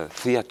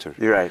theater.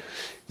 You're right.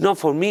 No,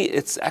 for me,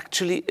 it's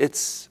actually,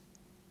 it's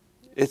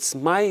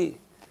my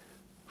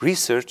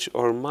research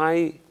or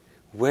my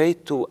way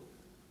to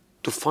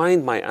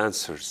find my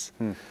answers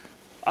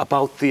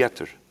about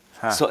theater.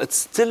 So it's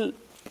still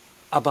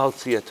about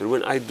theater.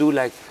 When I do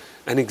like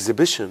an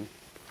exhibition,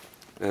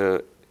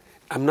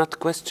 I'm not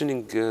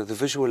questioning the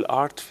visual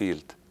art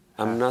field.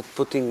 I'm not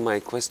putting my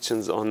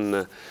questions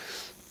on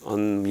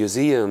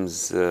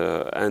museums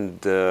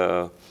and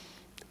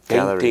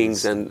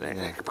paintings, and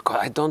because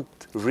I don't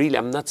really,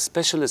 I'm not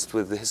specialist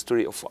with the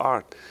history of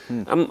art.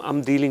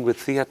 I'm dealing with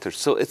theater.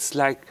 So it's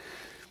like,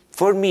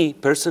 for me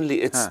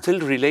personally, it's still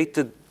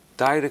related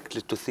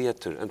directly to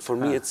theater. And for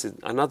me, it's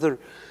another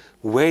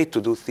way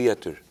to do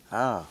theater.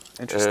 Oh,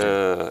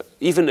 interesting.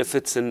 Even if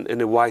it's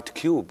in a white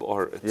cube,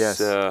 or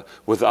it's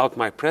without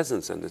my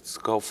presence, and it's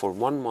go for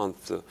 1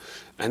 month,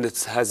 and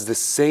it has the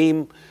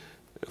same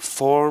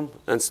form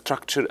and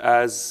structure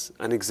as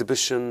an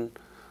exhibition.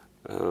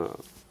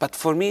 But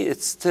for me,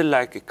 it's still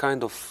like a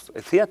kind of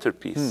a theater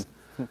piece.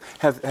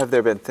 Have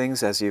there been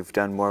things, as you've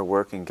done more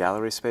work in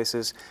gallery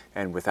spaces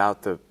and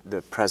without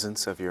the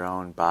presence of your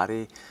own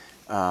body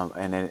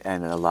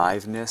and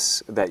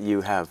aliveness, that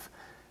you have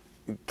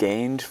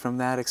gained from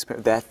that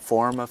experience, that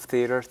form of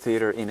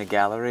theater in a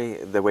gallery,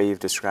 the way you've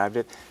described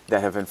it,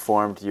 that have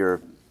informed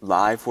your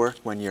live work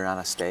when you're on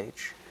a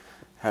stage?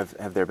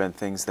 Have there been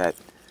things that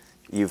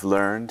you've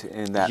learned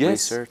in that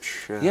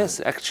research?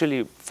 Yes,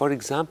 actually, for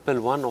example,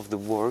 one of the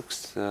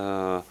works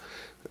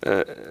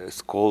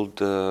is called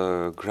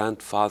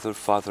Grandfather,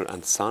 Father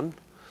and Son.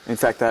 In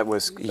fact, that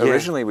was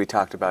originally we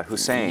talked about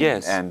Hussein,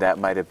 and that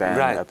might have been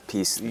a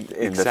piece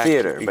in the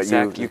theater, but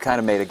you kind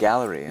of made a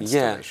gallery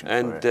installation. Yeah,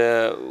 and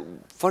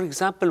for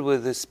example,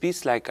 with this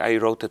piece, like I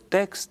wrote a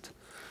text,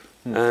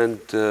 and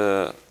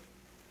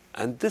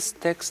this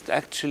text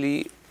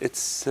actually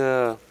it's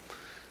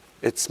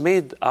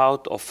made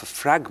out of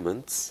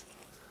fragments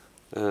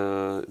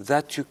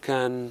that you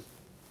can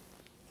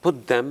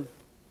put them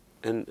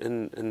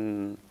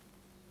in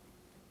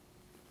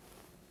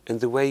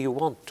the way you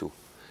want to.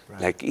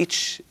 Right. Like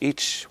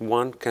each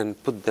one can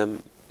put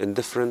them in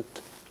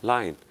different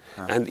line,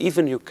 and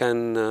even you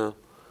can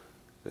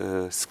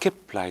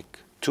skip like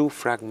 2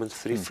 fragments,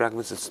 3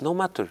 fragments. It's no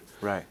matter.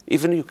 Right.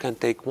 Even you can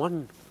take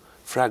 1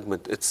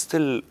 fragment. It's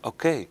still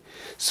okay.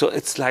 So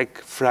it's like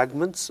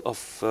fragments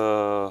of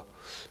a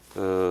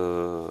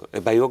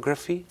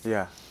biography.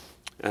 Yeah.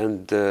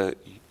 And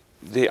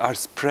they are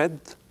spread,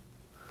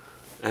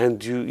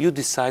 and you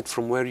decide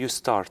from where you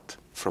start,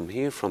 from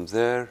here, from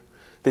there.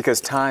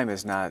 Because time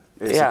is not,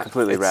 it's a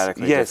completely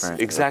radically different.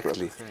 Yes,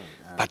 exactly.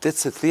 But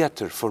it's a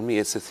theater. For me,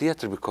 it's a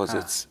theater because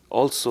it's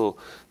also,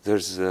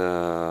 there's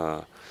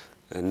a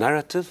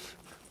narrative,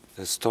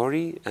 a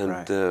story,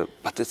 and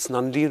but it's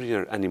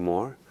non-linear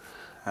anymore.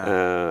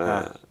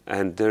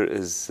 And there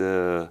is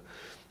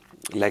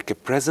like a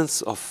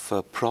presence of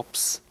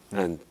props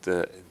and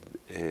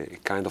a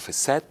kind of a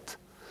set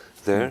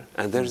there,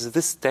 and there's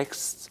this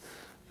text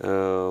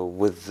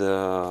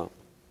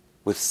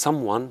with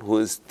someone who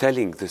is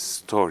telling this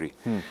story,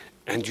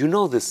 and you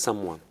know this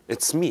someone,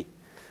 it's me,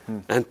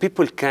 and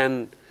people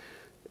can,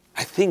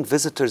 I think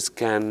visitors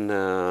can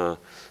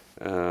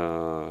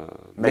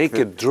make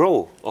a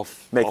draw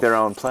of their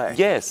own play.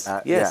 Yes,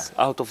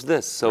 out of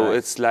this. So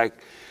it's like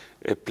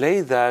a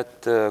play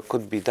that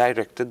could be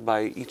directed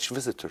by each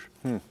visitor.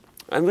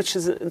 And which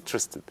is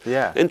interesting.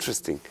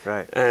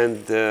 Right.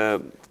 And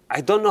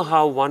I don't know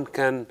how one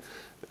can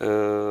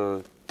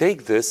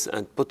take this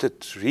and put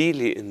it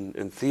really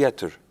in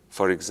theater,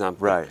 for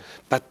example. Right.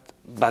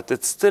 But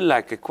it's still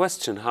like a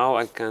question how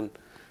I can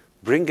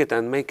bring it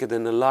and make it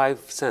in a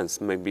live sense.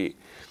 Maybe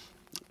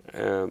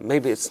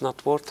it's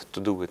not worth to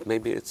do it.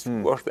 Maybe it's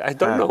worth. I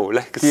don't know.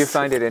 Like, do you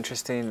find it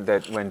interesting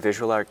that when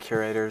visual art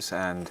curators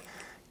and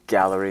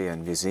gallery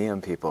and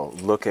museum people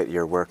look at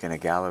your work in a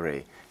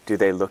gallery, do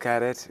they look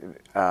at it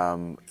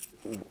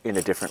in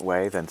a different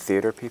way than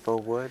theater people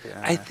would?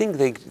 I think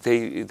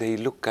they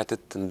look at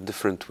it in a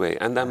different way,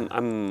 and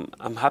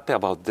I'm happy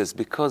about this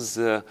because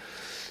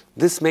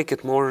this make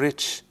it more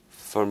rich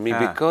for me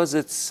because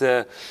it's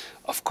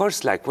of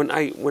course, like when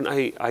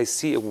I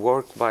see a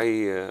work by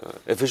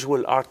a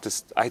visual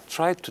artist, I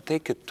try to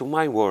take it to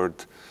my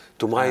world,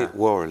 to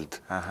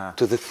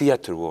the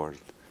theater world,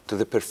 to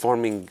the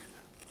performing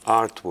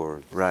art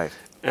world. Right.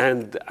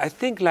 And I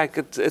think like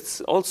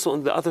it's also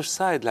on the other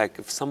side, like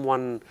if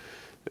someone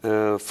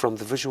from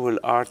the visual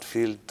art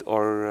field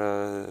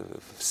or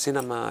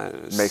cinema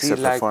makes a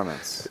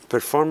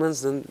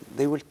performance, then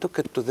they will take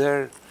it to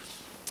their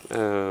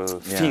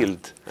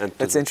field. And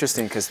it's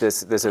interesting because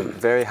there's a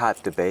very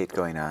hot debate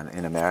going on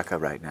in America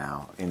right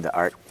now in the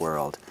art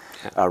world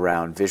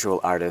around visual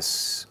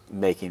artists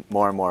making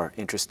more and more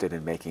interested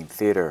in making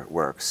theater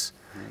works.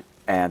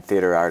 And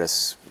theater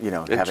artists,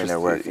 having their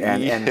work,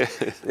 and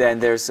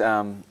there's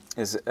an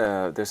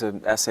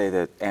essay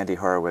that Andy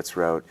Horowitz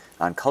wrote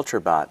on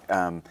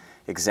CultureBot,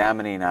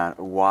 examining on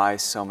why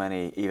so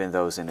many, even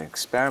those in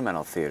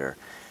experimental theater,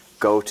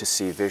 go to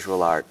see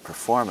visual art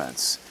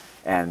performance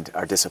and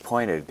are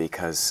disappointed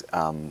because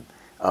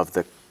of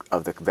the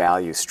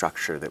value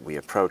structure that we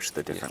approach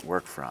the different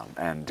work from.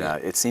 And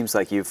it seems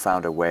like you've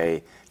found a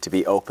way to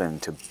be open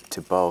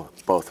to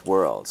both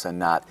worlds and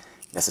not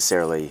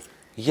necessarily.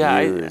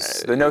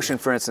 The notion,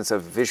 for instance,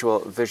 of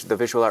the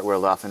visual art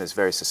world often is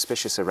very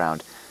suspicious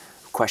around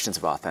questions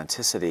of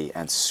authenticity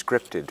and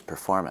scripted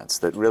performance.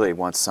 That really,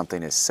 once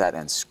something is set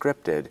and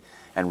scripted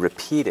and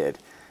repeated,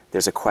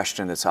 there's a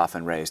question that's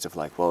often raised of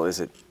like, well, is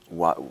it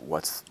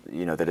what's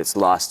that it's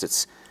lost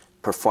its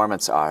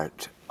performance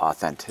art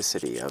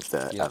authenticity of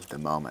the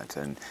moment?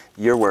 And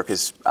your work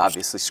is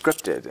obviously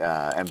scripted,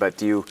 but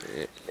do you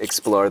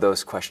explore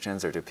those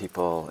questions, or do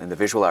people in the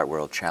visual art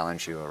world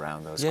challenge you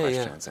around those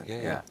questions?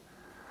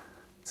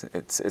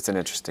 It's an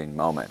interesting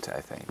moment, I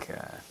think.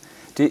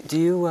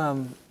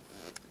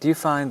 Do you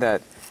find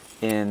that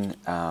in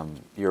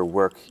your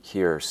work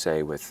here,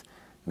 say with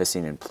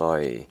Missing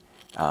Employee,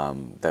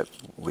 that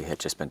we had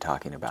just been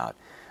talking about,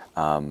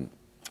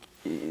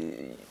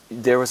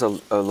 there was a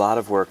lot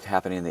of work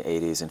happening in the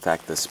 80s. In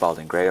fact, the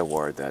Spalding Gray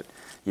Award that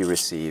you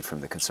received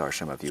from the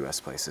Consortium of U.S.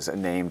 Places,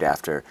 named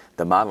after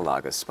the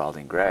monologuist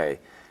Spalding Gray,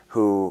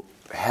 who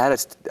had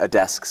a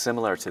desk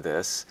similar to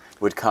this,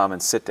 would come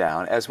and sit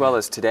down, as well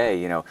as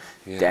today,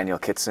 Daniel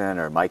Kitson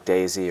or Mike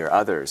Daisy or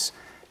others.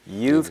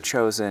 You've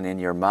chosen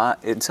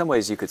in some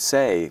ways you could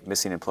say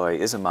Missing Employee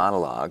is a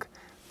monologue,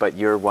 but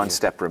you're one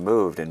step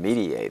removed and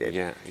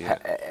mediated.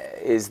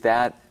 Is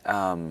that,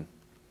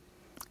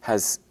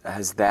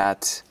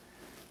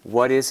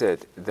 what is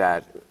it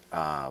that,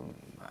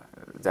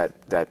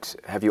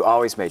 have you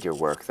always made your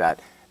work that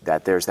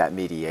that there's that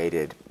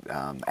mediated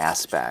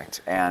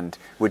aspect. And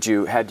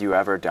had you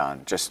ever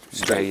done just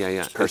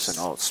straight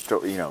personal,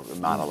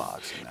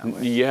 monologues in that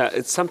way?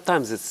 Yeah,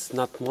 sometimes it's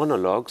not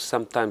monologues,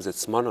 sometimes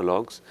it's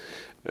monologues.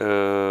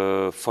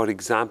 For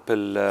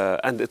example,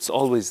 and it's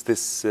always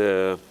this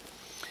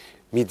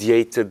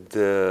mediated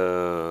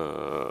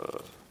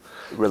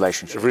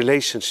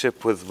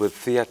relationship with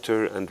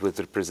theater and with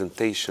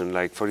representation.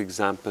 Like, for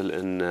example,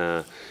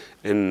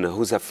 in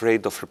Who's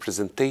Afraid of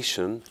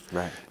Representation,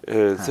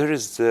 there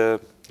is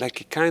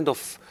like a kind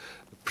of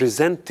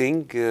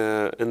presenting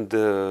in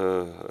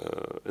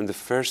the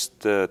first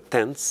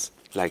tense,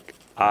 like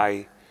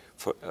I,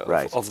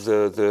 of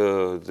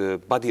the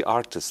body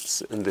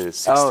artists in the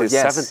 60s,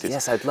 70s.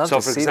 Yes, I'd love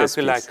to see this piece.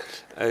 So, for example, like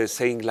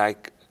saying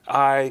like,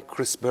 I,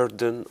 Chris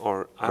Burden,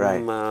 or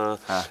I'm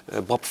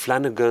Bob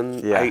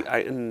Flanagan,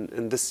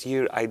 in this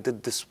year I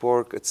did this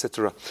work,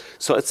 etc.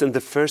 So it's in the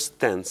first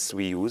tense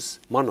we use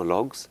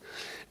monologues,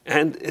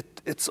 and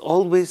it's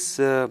always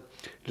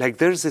like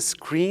there's a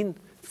screen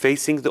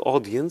facing the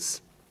audience,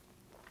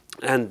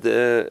 and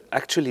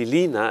actually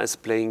Lina is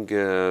playing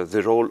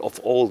the role of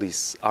all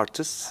these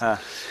artists.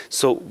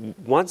 So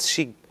once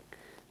she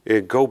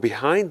go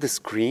behind the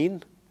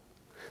screen,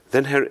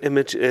 then her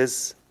image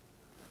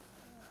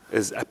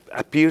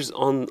appears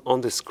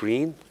on the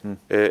screen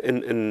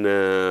in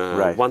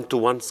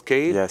one-to-one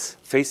scale,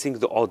 facing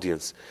the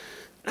audience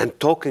and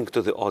talking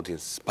to the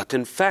audience. But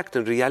in fact,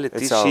 in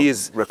reality, she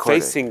is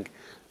facing,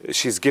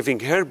 she's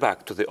giving her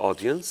back to the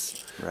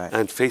audience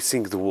and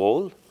facing the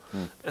wall,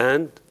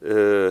 and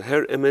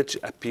her image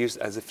appears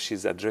as if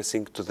she's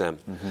addressing to them.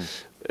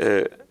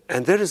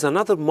 And there is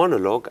another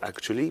monologue,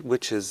 actually,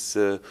 which is,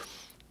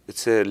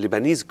 it's a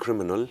Lebanese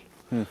criminal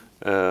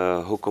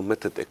who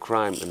committed a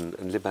crime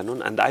in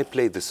Lebanon, and I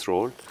play this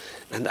role,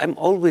 and I'm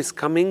always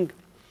standing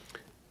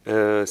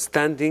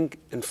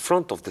in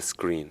front of the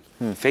screen,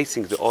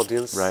 facing the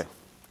audience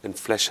in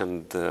flesh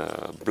and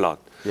blood,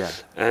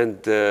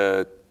 and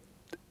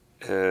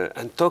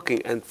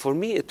talking. And for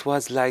me, it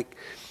was like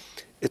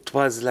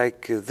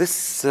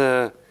this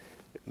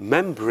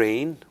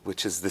membrane,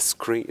 which is the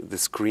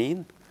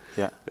screen,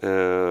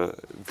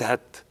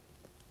 that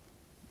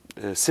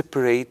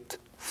separate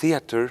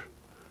theater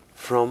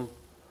from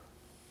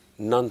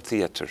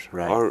non-theater,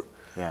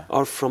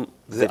 or from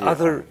the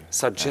other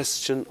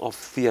suggestion of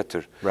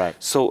theater.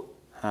 So,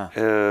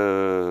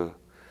 and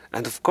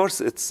of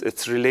course,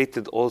 it's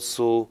related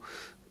also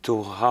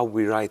to how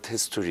we write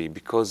history,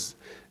 because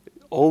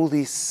all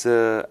these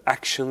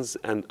actions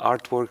and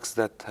artworks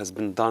that has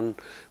been done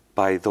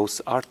by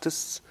those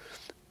artists,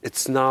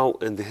 it's now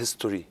in the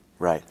history.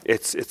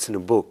 It's in a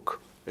book.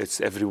 It's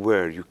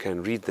everywhere. You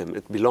can read them.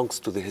 It belongs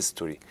to the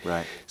history.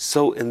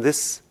 So in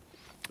this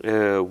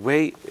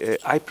way,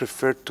 I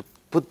prefer to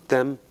put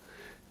them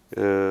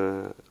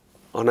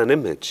on an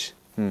image.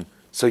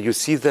 So you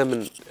see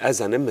them as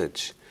an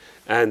image.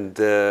 And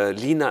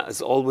Lina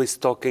is always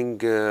talking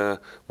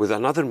with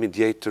another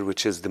mediator,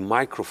 which is the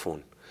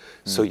microphone.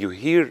 So you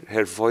hear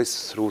her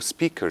voice through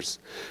speakers.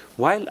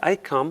 While I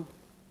come,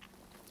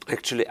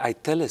 actually, I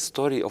tell a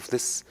story of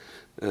this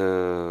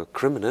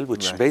criminal,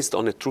 which is based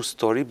on a true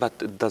story, but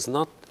it does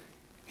not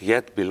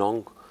yet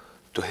belong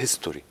to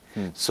history.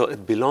 So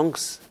it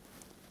belongs,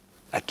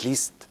 at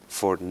least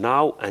for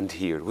now and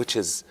here, which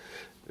is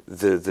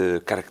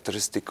the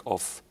characteristic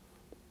of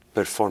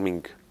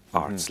performing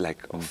arts,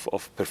 like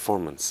of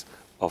performance,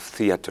 of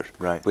theater,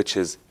 which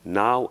is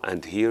now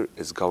and here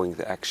is going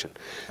the action.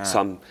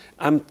 So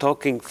I'm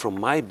talking from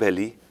my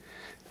belly.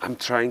 I'm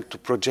trying to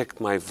project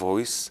my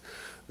voice.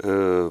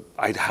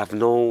 I have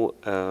no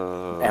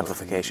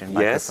amplification,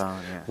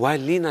 microphone. While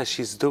Lina,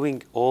 she's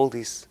doing all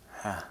these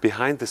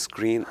behind the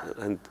screen,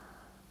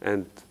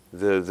 and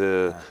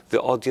the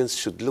audience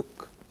should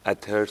look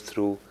at her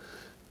through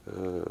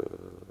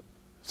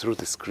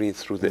the screen,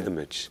 through the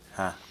image.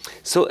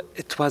 So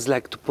it was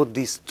like to put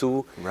these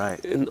two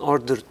in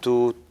order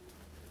to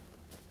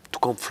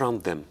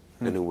confront them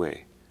in a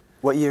way.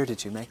 What year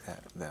did you make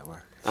that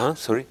work?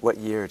 Sorry? What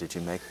year did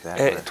you make that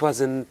work? It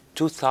was in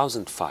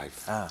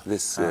 2005,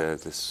 this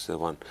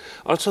one.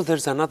 Also,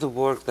 there's another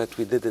work that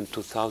we did in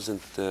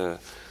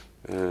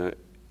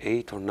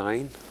 2008 or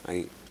 9,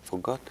 I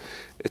forgot.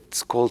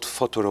 It's called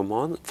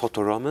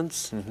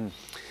Photoromance.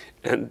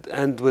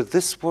 And with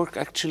this work,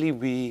 actually,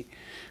 we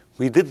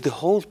did the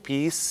whole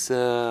piece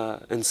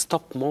in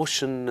stop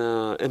motion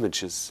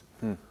images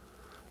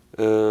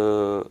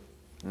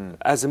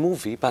as a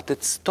movie, but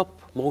it's stop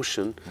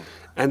motion,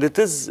 and it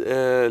is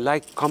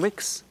like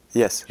comics.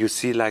 Yes. You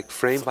see, like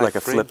frame by frame. Like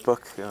a flip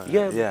book.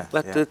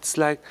 It's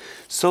like,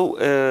 so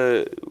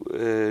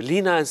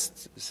Lina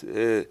is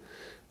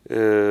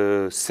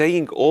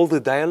saying all the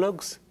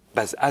dialogues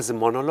as a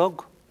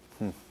monologue,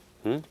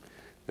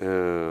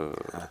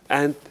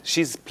 and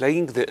she's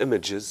playing the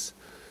images.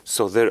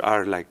 So there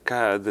are like,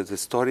 the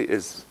story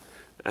is,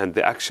 and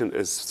the action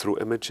is through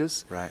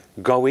images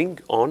going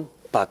on,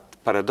 but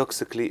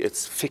paradoxically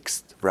it's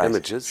fixed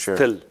images,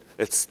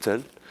 it's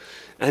still.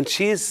 And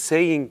she is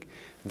saying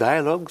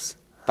dialogues,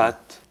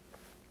 but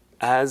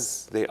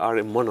as they are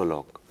a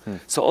monologue.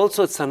 So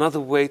also it's another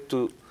way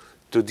to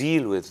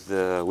deal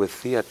with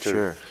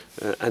theater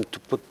and to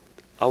put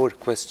our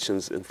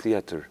questions in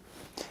theater.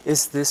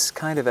 Is this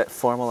kind of a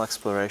formal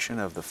exploration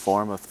of the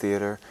form of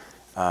theater,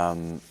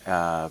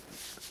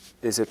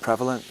 is it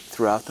prevalent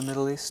throughout the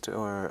Middle East,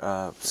 or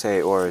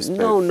or is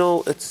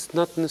No, it's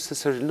not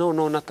necessary. No,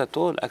 not at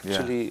all.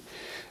 Actually,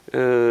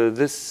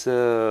 this.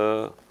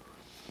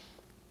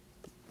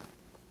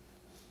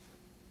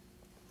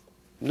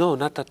 No,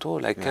 not at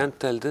all. I can't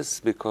tell this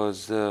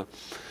because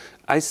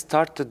I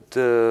started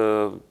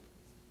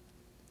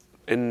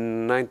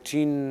in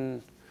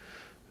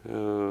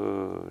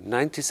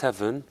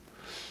 1997.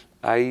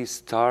 I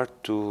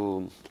start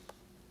to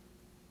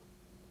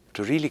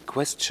really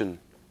question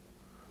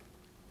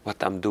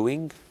what I'm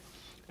doing,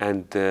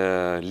 and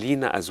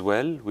Lina as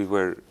well. We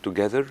were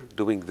together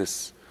doing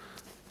this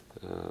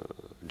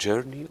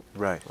journey.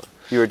 Right.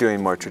 You were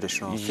doing more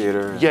traditional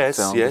theater. Yes,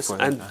 and film yes.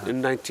 before And that?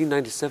 in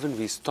 1997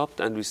 we stopped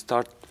and we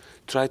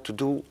tried to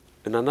do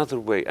in another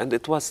way, and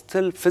it was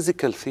still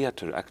physical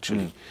theater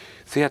actually,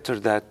 theater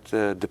that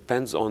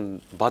depends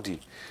on body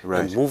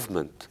and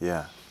movement.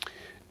 Yeah.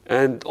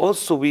 And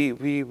also we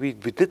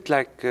did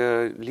like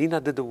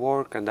Lina did the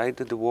work and I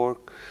did the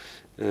work,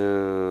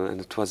 and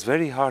it was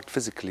very hard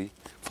physically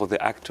for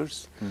the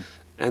actors.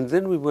 And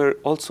then we were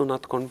also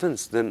not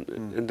convinced. Then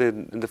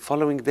in the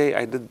following day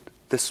I did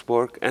this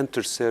work,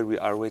 Enter Sir, We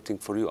Are Waiting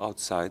for You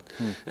Outside.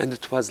 And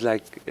it was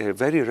like a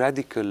very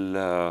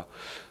radical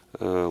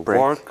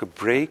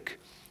break,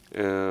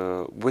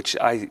 which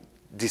I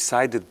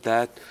decided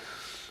that,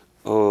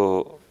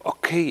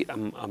 okay,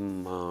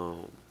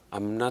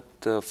 I'm not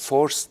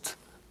forced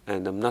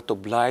and I'm not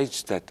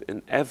obliged that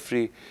in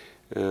every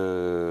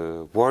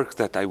work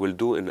that I will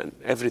do in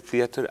every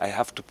theater, I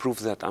have to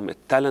prove that I'm a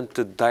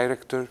talented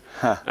director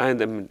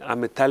and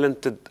I'm a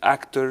talented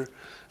actor,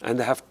 and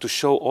I have to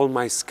show all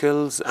my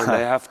skills, and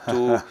I have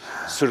to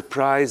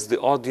surprise the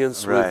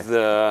audience with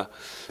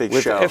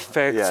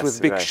effects,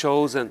 with big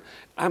shows, and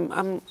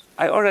I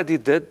already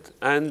did,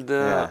 and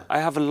I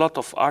have a lot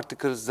of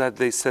articles that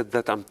they said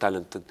that I'm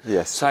talented.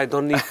 Yes. So I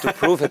don't need to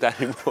prove it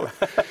anymore.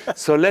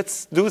 So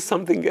let's do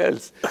something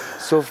else.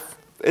 So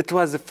it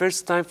was the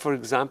first time, for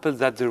example,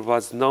 that there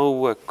was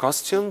no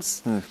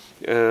costumes.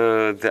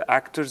 The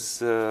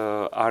actors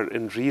are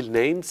in real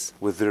names,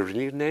 with their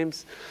real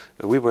names.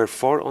 We were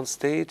 4 on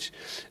stage,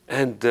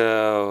 and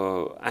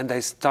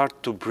I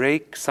start to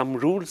break some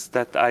rules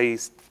that I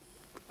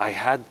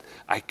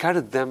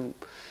carried them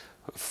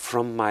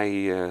from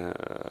my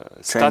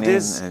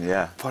studies.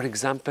 For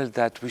example,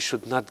 that we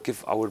should not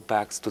give our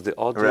backs to the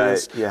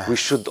audience. We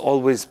should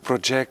always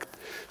project.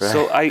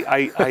 So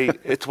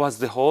it was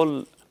the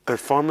whole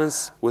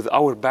performance with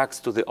our backs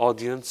to the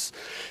audience.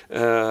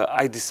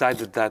 I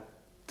decided that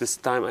this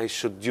time I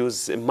should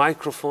use a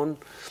microphone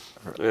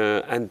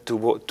and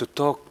to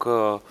talk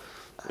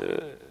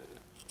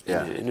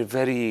in a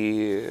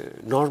very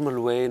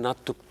normal way,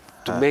 not to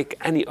make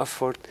any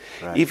effort.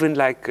 Even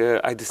like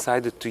I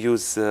decided to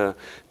use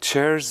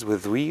chairs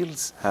with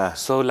wheels.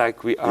 So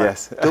like we are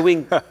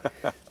doing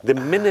the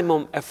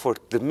minimum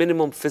effort, the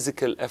minimum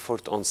physical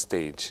effort on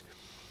stage.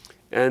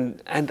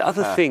 And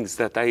other things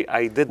that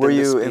I did Were in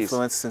this you piece.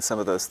 influenced in some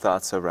of those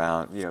thoughts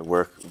around,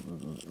 work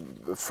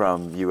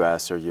from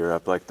U.S. or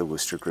Europe, like the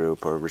Wooster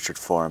Group or Richard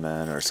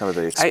Foreman or some of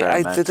the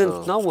experimental... I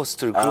didn't know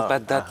Wooster Group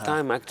at that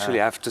time, actually.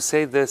 I have to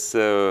say this.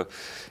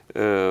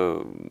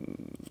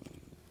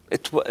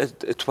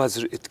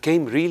 It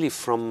came really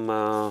from...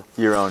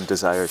 your own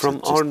desire from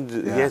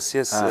to... Yes.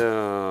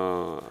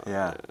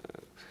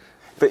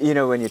 But,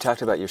 when you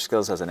talked about your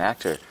skills as an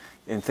actor,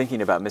 in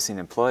thinking about Missing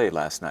Employee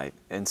last night,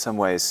 in some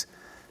ways,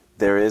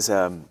 there is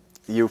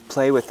you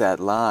play with that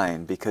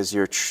line because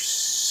you're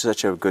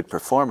such a good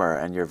performer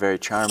and you're very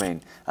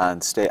charming on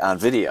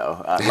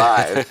video,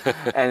 live.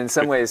 And in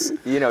some ways,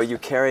 you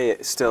carry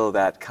still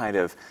that kind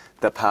of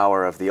the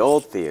power of the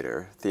old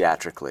theater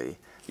theatrically,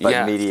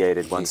 but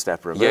mediated one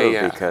step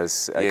removed.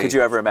 Because could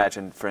you ever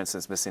imagine, for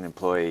instance, Missing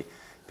Employee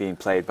being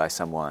played by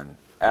someone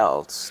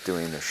else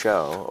doing the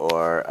show,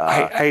 or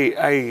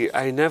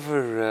I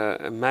never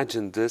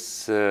imagined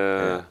this,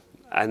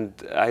 and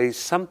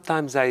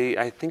sometimes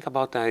I think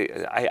about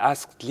I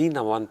asked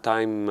Lina one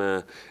time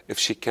if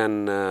she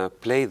can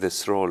play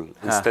this role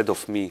instead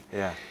of me,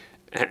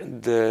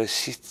 and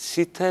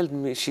she told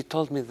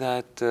me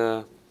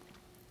that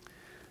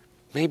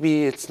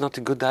maybe it's not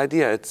a good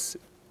idea. It's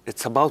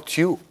about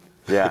you.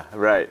 Yeah,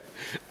 right.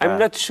 I'm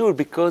not sure,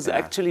 because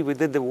actually we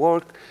did the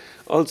work.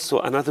 Also,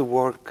 another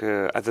work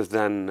other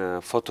than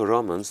Photo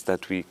Romance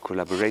that we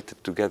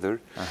collaborated together.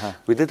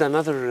 We did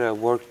another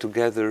work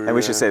together. And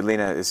we should say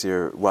Lina is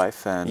your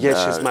wife, and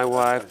yes, she's my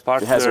wife,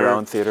 partner. She has her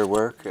own theater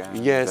work.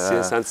 And,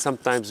 yes, and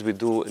sometimes we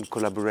do in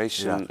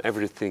collaboration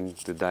everything,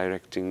 the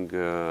directing,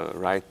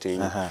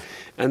 writing.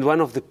 And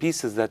one of the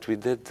pieces that we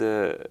did,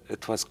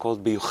 it was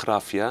called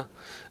Biografia,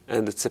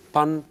 and it's a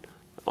pun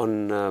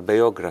on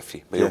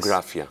biography,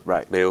 biografia,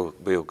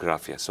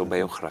 biografia, so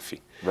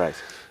biography. Right.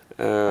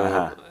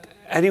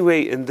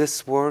 Anyway, in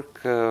this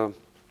work,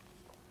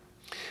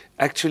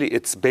 Actually,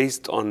 it's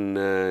based on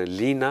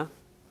Lina.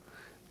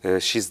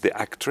 She's the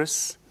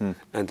actress,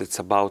 and it's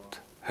about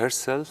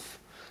herself,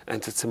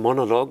 and it's a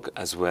monologue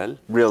as well.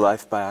 Real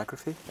life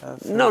biography?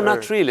 No,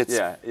 not really. It's,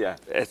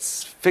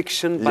 it's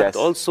fiction, but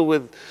also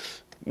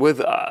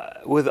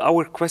with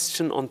our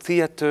question on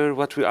theater,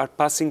 what we are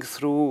passing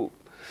through,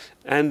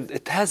 and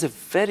it has a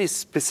very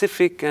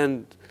specific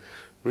and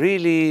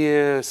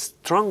really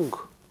strong,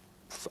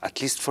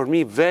 at least for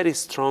me, very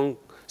strong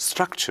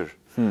structure.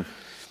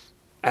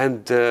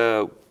 And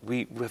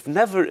we have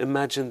never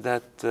imagined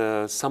that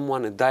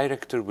someone, a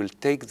director, will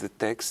take the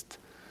text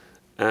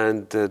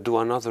and do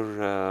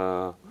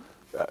another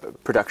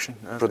production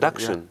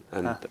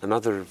and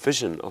another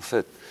vision of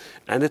it.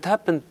 And it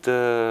happened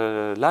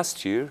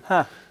last year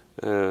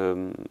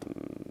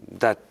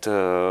that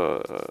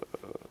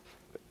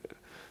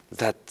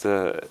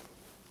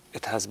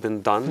it has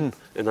been done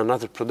in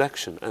another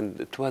production, and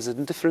it was in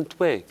a different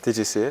way. Did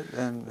you see it?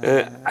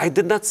 I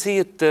did not see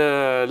it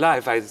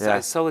live. I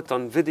saw it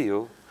on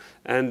video,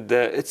 and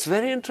it's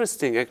very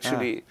interesting,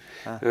 actually.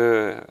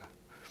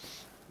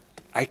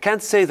 I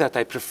can't say that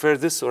I prefer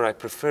this or I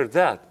prefer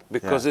that,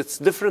 because it's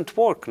different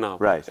work now.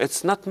 Right.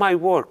 It's not my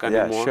work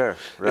anymore. Yeah, sure.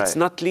 Right. It's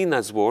not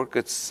Lina's work.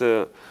 It's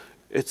the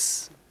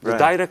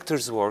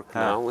director's work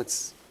now.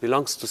 It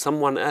belongs to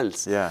someone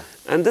else. Yeah.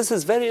 And this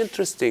is very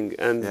interesting.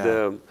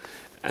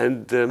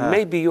 And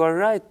maybe you are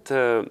right.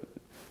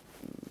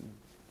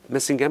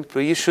 Missing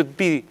Employee should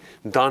be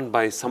done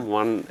by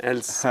someone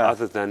else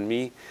other than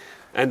me,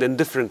 and in a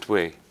different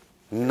way,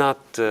 not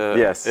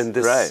in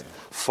this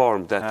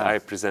form that I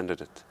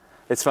presented it.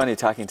 It's funny,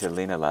 talking to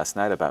Lina last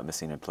night about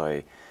Missing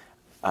Employee,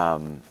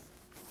 I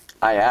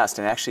asked,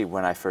 and actually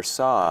when I first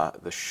saw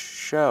the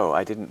show,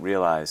 I didn't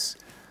realize,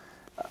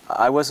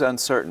 I was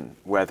uncertain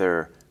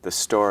whether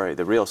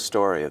the real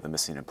story of the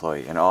Missing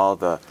Employee and all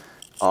the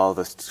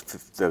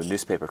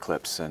newspaper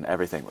clips and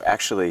everything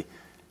actually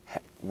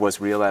was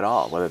real at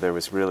all, whether there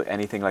was really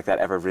anything like that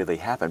ever really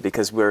happened,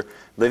 because we're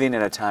living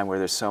in a time where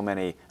there's so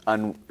many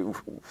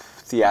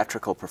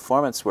theatrical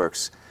performance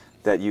works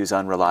that use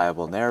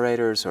unreliable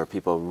narrators, or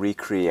people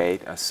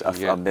recreate a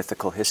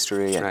mythical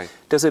history. And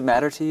does it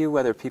matter to you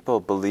whether people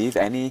believe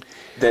that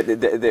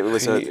it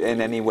was in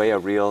any way a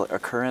real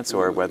occurrence,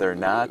 or whether or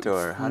not,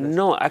 or how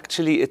No,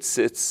 actually, it's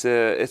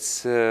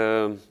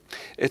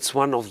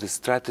one of the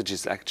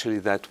strategies actually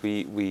that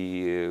we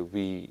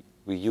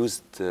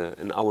used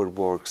in our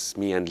works,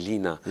 me and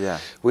Lina,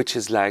 which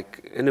is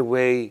like, in a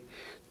way,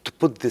 to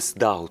put these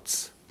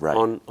doubts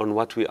on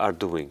what we are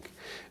doing.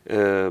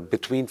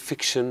 Between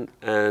fiction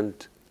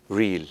and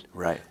real.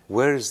 Right.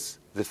 Where's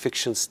the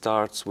fiction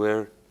starts,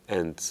 where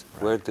ends,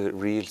 where the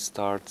real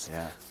starts,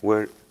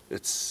 where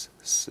it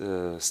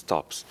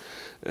stops.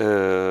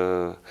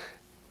 And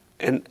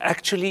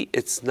actually,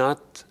 it's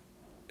not,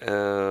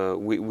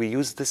 we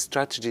use this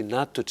strategy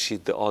not to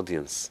cheat the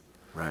audience.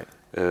 Right.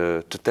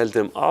 To tell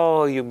them,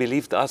 oh, you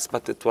believed us,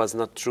 but it was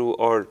not true,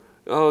 or,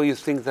 oh, you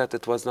think that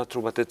it was not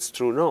true, but it's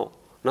true. No,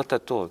 not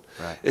at all.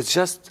 Right. It's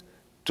just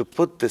to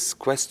put this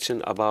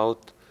question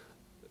about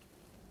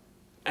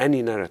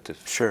any narrative.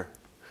 Sure.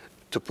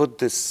 To put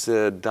this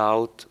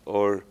doubt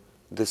or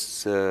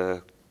this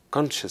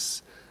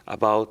conscious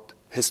about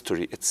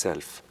history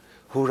itself.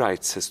 Who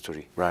writes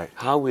history? Right.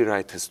 How we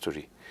write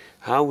history.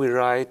 How we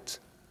write,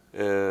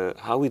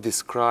 how we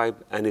describe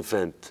an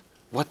event.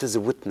 What is a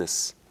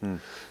witness?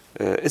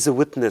 Is a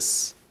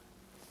witness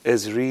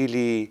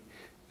really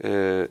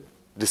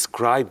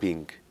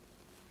describing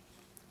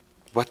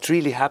what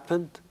really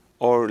happened,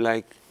 or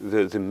like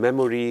the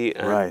memory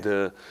and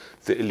the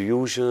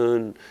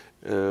illusion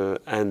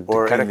and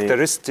the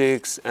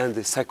characteristics and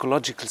the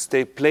psychological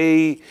state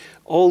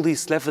all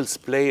these levels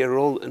play a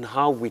role in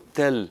how we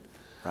tell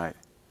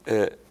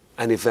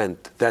an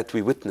event that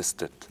we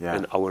witnessed it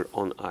in our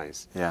own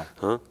eyes.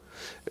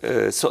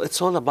 So it's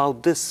all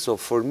about this. So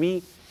for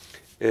me,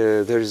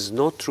 there is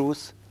no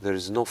truth, there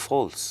is no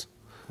false.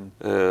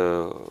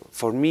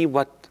 For me,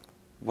 what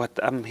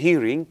I'm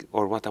hearing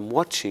or what I'm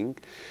watching,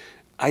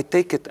 I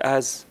take it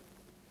as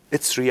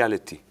its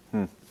reality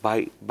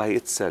by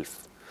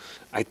itself.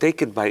 I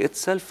take it by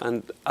itself,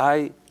 and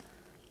I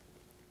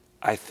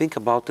think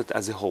about it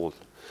as a whole,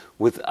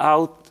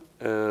 without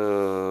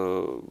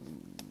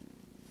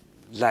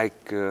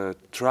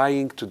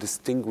trying to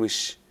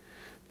distinguish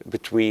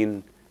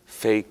between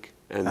fake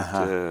and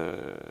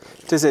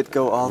does it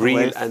go all the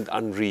way real and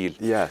unreal?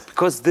 Yes.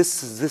 Because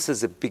this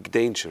is a big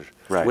danger.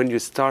 Right. When you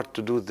start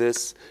to do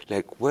this,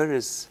 like, where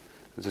is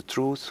the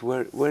truth?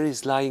 Where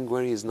is lying?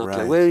 Where is not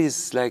lying? Where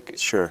is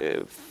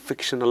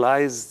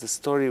fictionalize the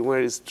story?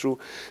 Where is true?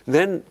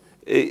 Then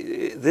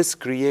this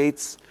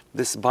creates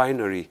this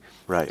binary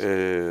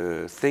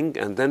thing,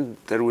 and then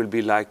there will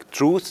be like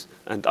truth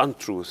and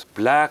untruth,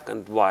 black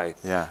and white,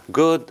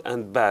 good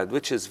and bad,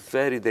 which is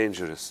very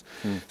dangerous.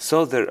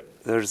 So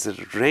there's a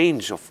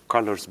range of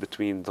colors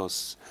between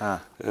those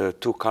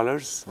two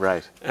colors,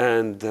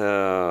 and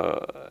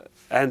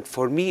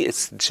for me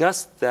it's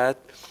just that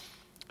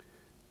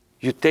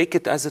you take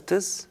it as it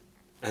is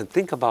and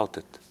think about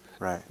it.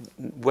 Right.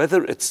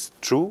 Whether it's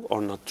true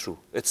or not true,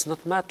 it's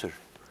not matter.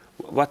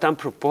 What I'm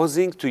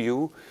proposing to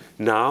you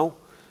now,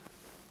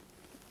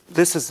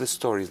 this is the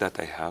story that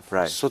I have.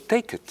 Right. So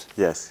take it.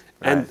 Yes.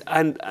 Right.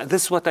 And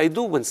this is what I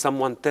do when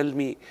someone tells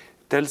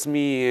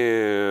me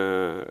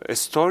a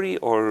story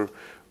or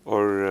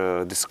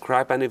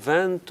describe an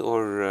event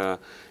or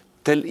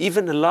tell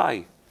even a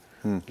lie.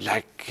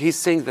 Like he's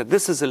saying that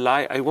this is a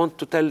lie. I want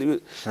to tell you.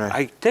 Right.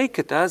 I take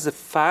it as a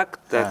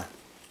fact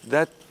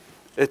that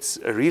it's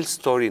a real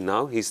story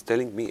now. He's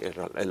telling me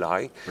a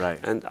lie. Right.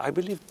 And I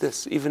believe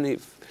this, even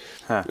if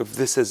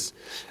this is.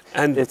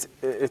 And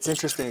it's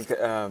interesting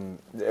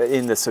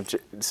in the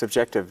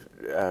subjective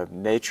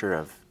nature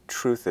of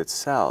truth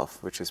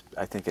itself, which is,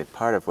 I think,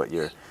 part of what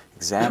you're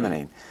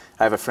examining.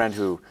 I have a friend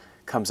who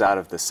comes out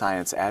of the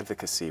science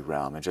advocacy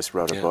realm and just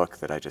wrote a book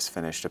that I just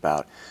finished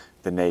about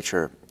the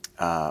nature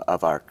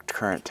of our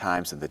current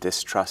times and the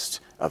distrust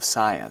of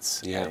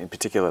science, in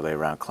particularly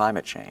around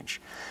climate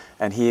change.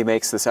 And he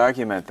makes this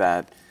argument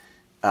that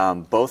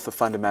both the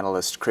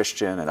fundamentalist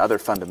Christian and other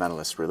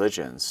fundamentalist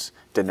religions'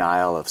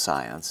 denial of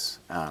science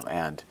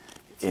and,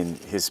 in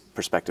his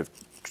perspective,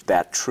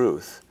 that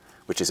truth,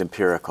 which is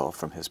empirical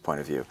from his point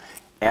of view,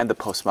 and the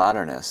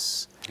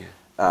postmodernists,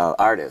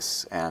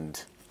 artists,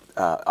 and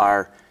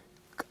are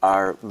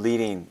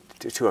leading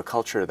to a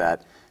culture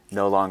that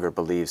no longer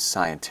believes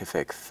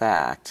scientific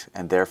fact,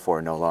 and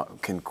therefore no longer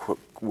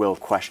will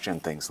question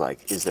things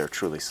like, is there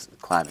truly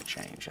climate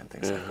change and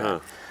things like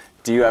that.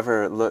 Do you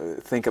ever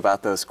think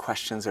about those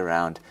questions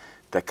around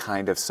the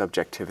kind of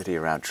subjectivity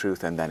around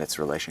truth and then its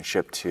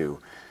relationship to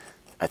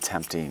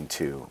attempting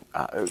to,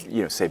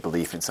 say,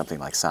 belief in something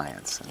like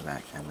science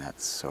and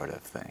that sort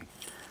of thing?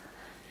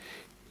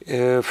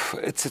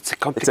 It's a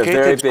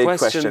complicated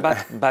question,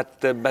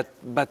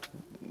 but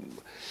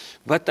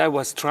what I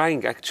was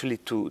trying actually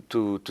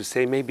to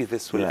say, maybe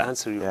this will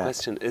answer your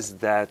question, is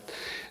that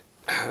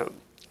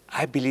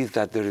I believe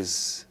that there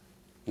is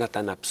not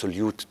an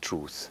absolute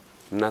truth,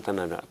 not an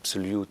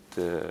absolute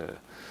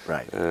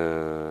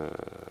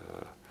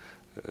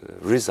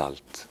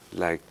result.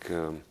 Like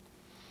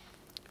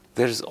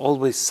there's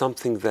always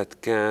something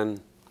that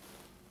can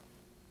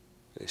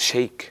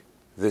shake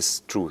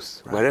this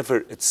truth,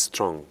 wherever it's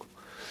strong.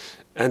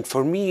 And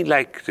for me,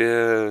 like,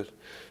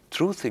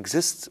 truth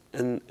exists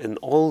in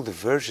all the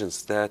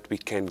versions that we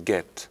can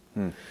get.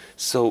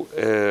 So,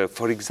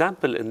 for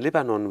example, in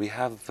Lebanon, we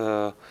have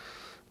a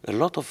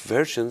lot of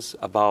versions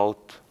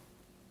about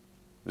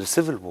the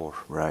civil war.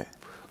 Right.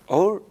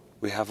 Or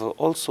we have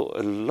also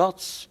a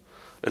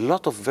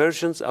lot of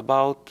versions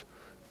about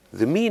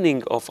the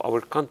meaning of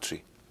our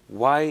country,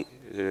 why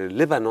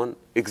Lebanon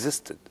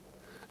existed.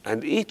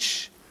 And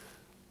each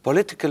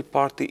political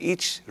party,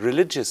 each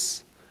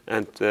religious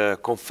and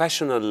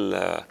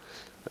confessional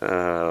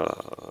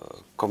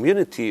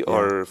community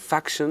or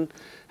faction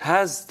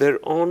has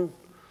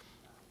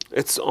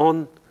its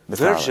own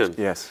version,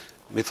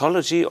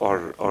 mythology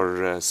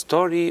or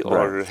story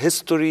or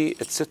history,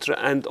 etc.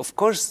 And of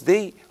course,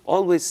 they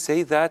always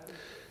say that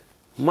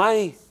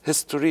my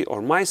history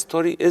or my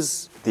story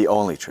is the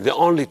only truth. The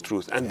only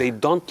truth, and they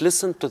don't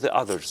listen to the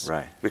others,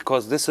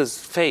 because this is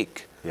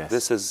fake.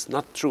 This is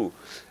not true.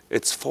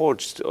 It's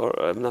forged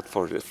or not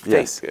forged.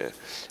 Fake.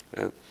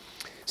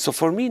 So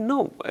for me,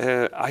 no.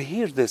 I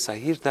hear this, I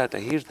hear that, I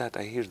hear that,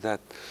 I hear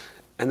that,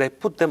 and I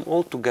put them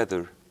all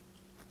together.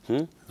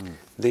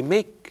 They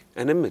make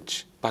an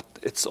image, but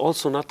it's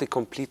also not a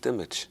complete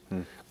image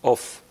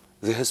of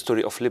the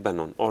history of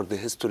Lebanon or the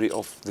history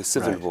of the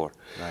civil war.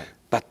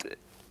 But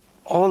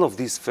all of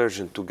these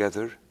versions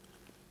together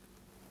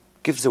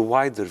gives a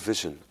wider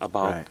vision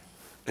about,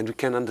 and we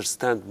can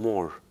understand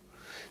more.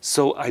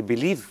 So I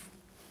believe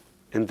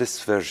in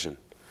this version,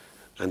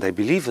 and I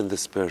believe in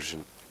this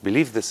version.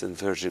 Believe this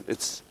inversion.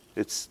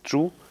 It's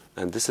true,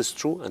 and this is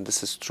true, and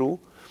this is true,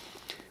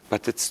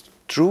 but it's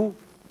true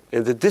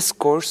in the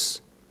discourse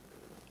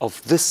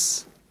of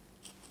this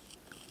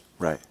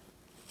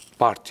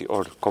party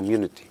or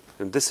community,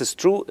 and this is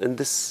true in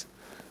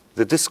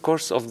the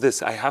discourse of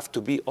this. I have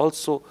to be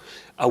also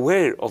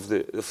aware of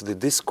the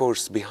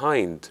discourse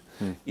behind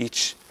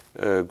each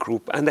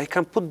group, and I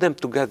can put them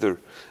together,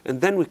 and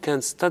then we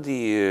can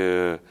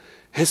study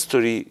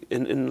history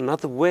in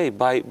another way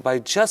by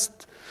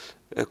just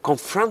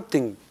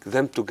confronting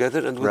them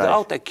together and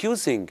without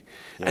accusing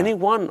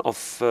anyone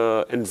of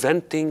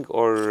inventing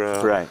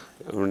or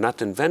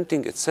not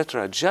inventing,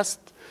 etc. Just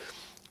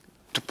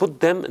to put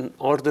them in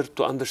order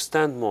to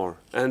understand more.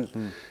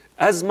 And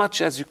as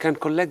much as you can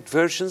collect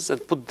versions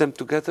and put them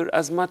together,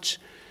 as much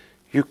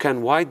you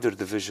can widen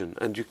the vision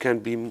and you can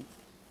be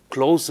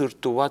closer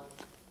to what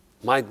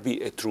might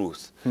be a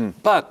truth.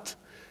 But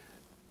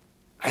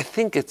I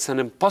think it's an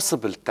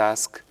impossible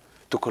task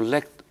to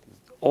collect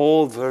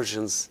all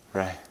versions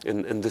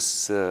in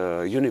this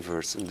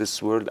universe, in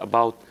this world,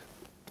 about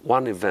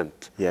one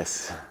event.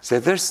 So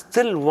there's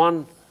still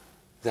one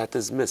that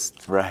is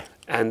missed.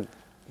 And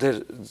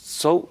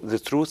so the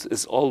truth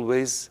is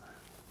always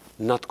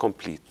not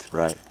complete.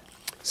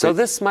 So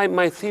this is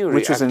my theory.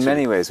 Which was actually. in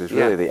many ways was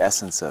really the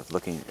essence of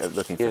looking for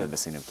the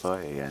missing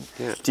employee. And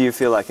do you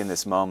feel like in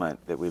this moment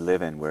that we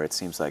live in, where it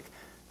seems like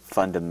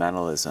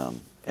fundamentalism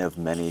of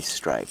many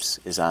stripes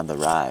is on the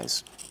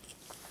rise,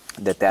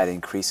 that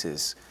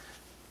increases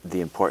the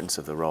importance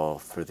of the role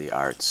for the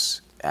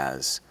arts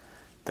as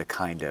the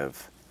kind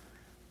of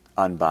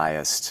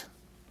unbiased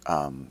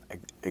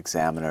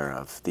examiner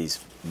of these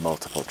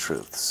multiple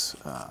truths,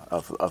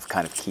 of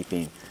kind of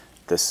keeping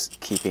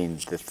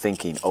the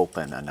thinking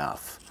open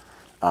enough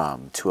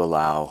to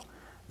allow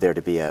there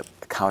to be a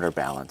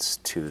counterbalance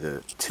to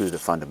the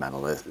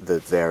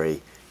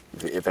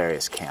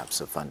various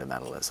camps of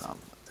fundamentalism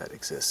that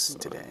exists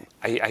today?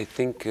 I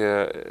think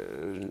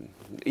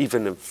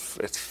even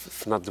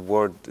if not the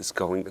word is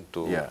going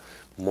into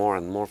more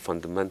and more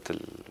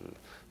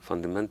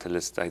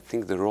fundamentalist, I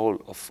think the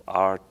role of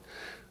art,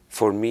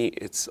 for me,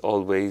 it's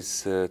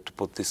always to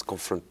put this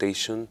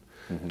confrontation,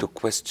 to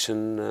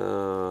question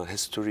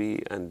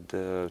history and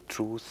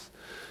truth,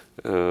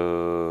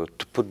 to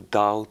put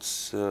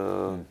doubts,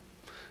 and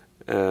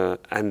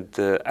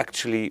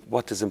actually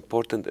what is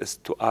important is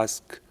to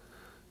ask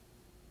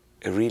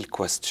a real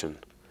question.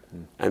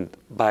 And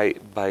by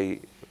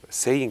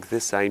saying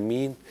this, I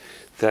mean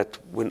that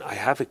when I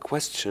have a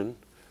question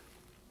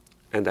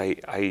and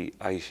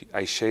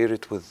I share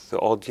it with the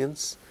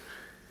audience,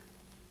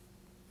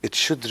 it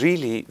should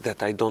really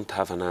that I don't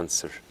have an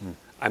answer.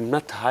 I'm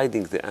not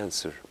hiding the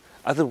answer.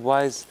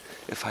 Otherwise,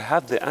 if I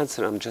have the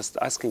answer, I'm just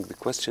asking the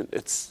question,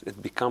 it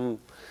become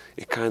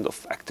a kind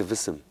of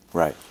activism.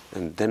 Right.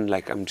 And then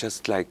I'm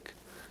just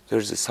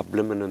there's a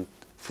subliminal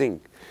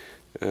thing.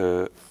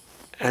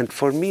 And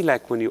for me,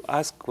 when you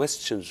ask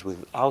questions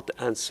without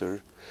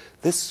answer,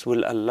 this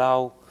will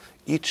allow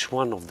each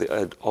one of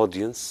the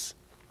audience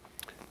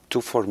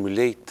to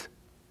formulate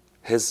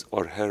his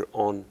or her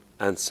own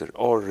answer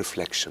or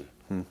reflection.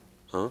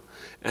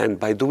 And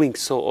by doing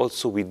so,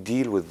 also we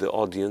deal with the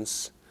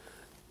audience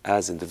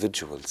as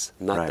individuals,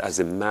 not as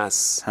a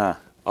mass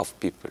of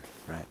people.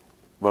 Right.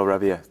 Well,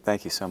 Rabih,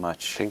 thank you so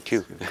much. Thank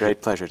you. It's a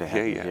great pleasure to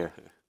have you here.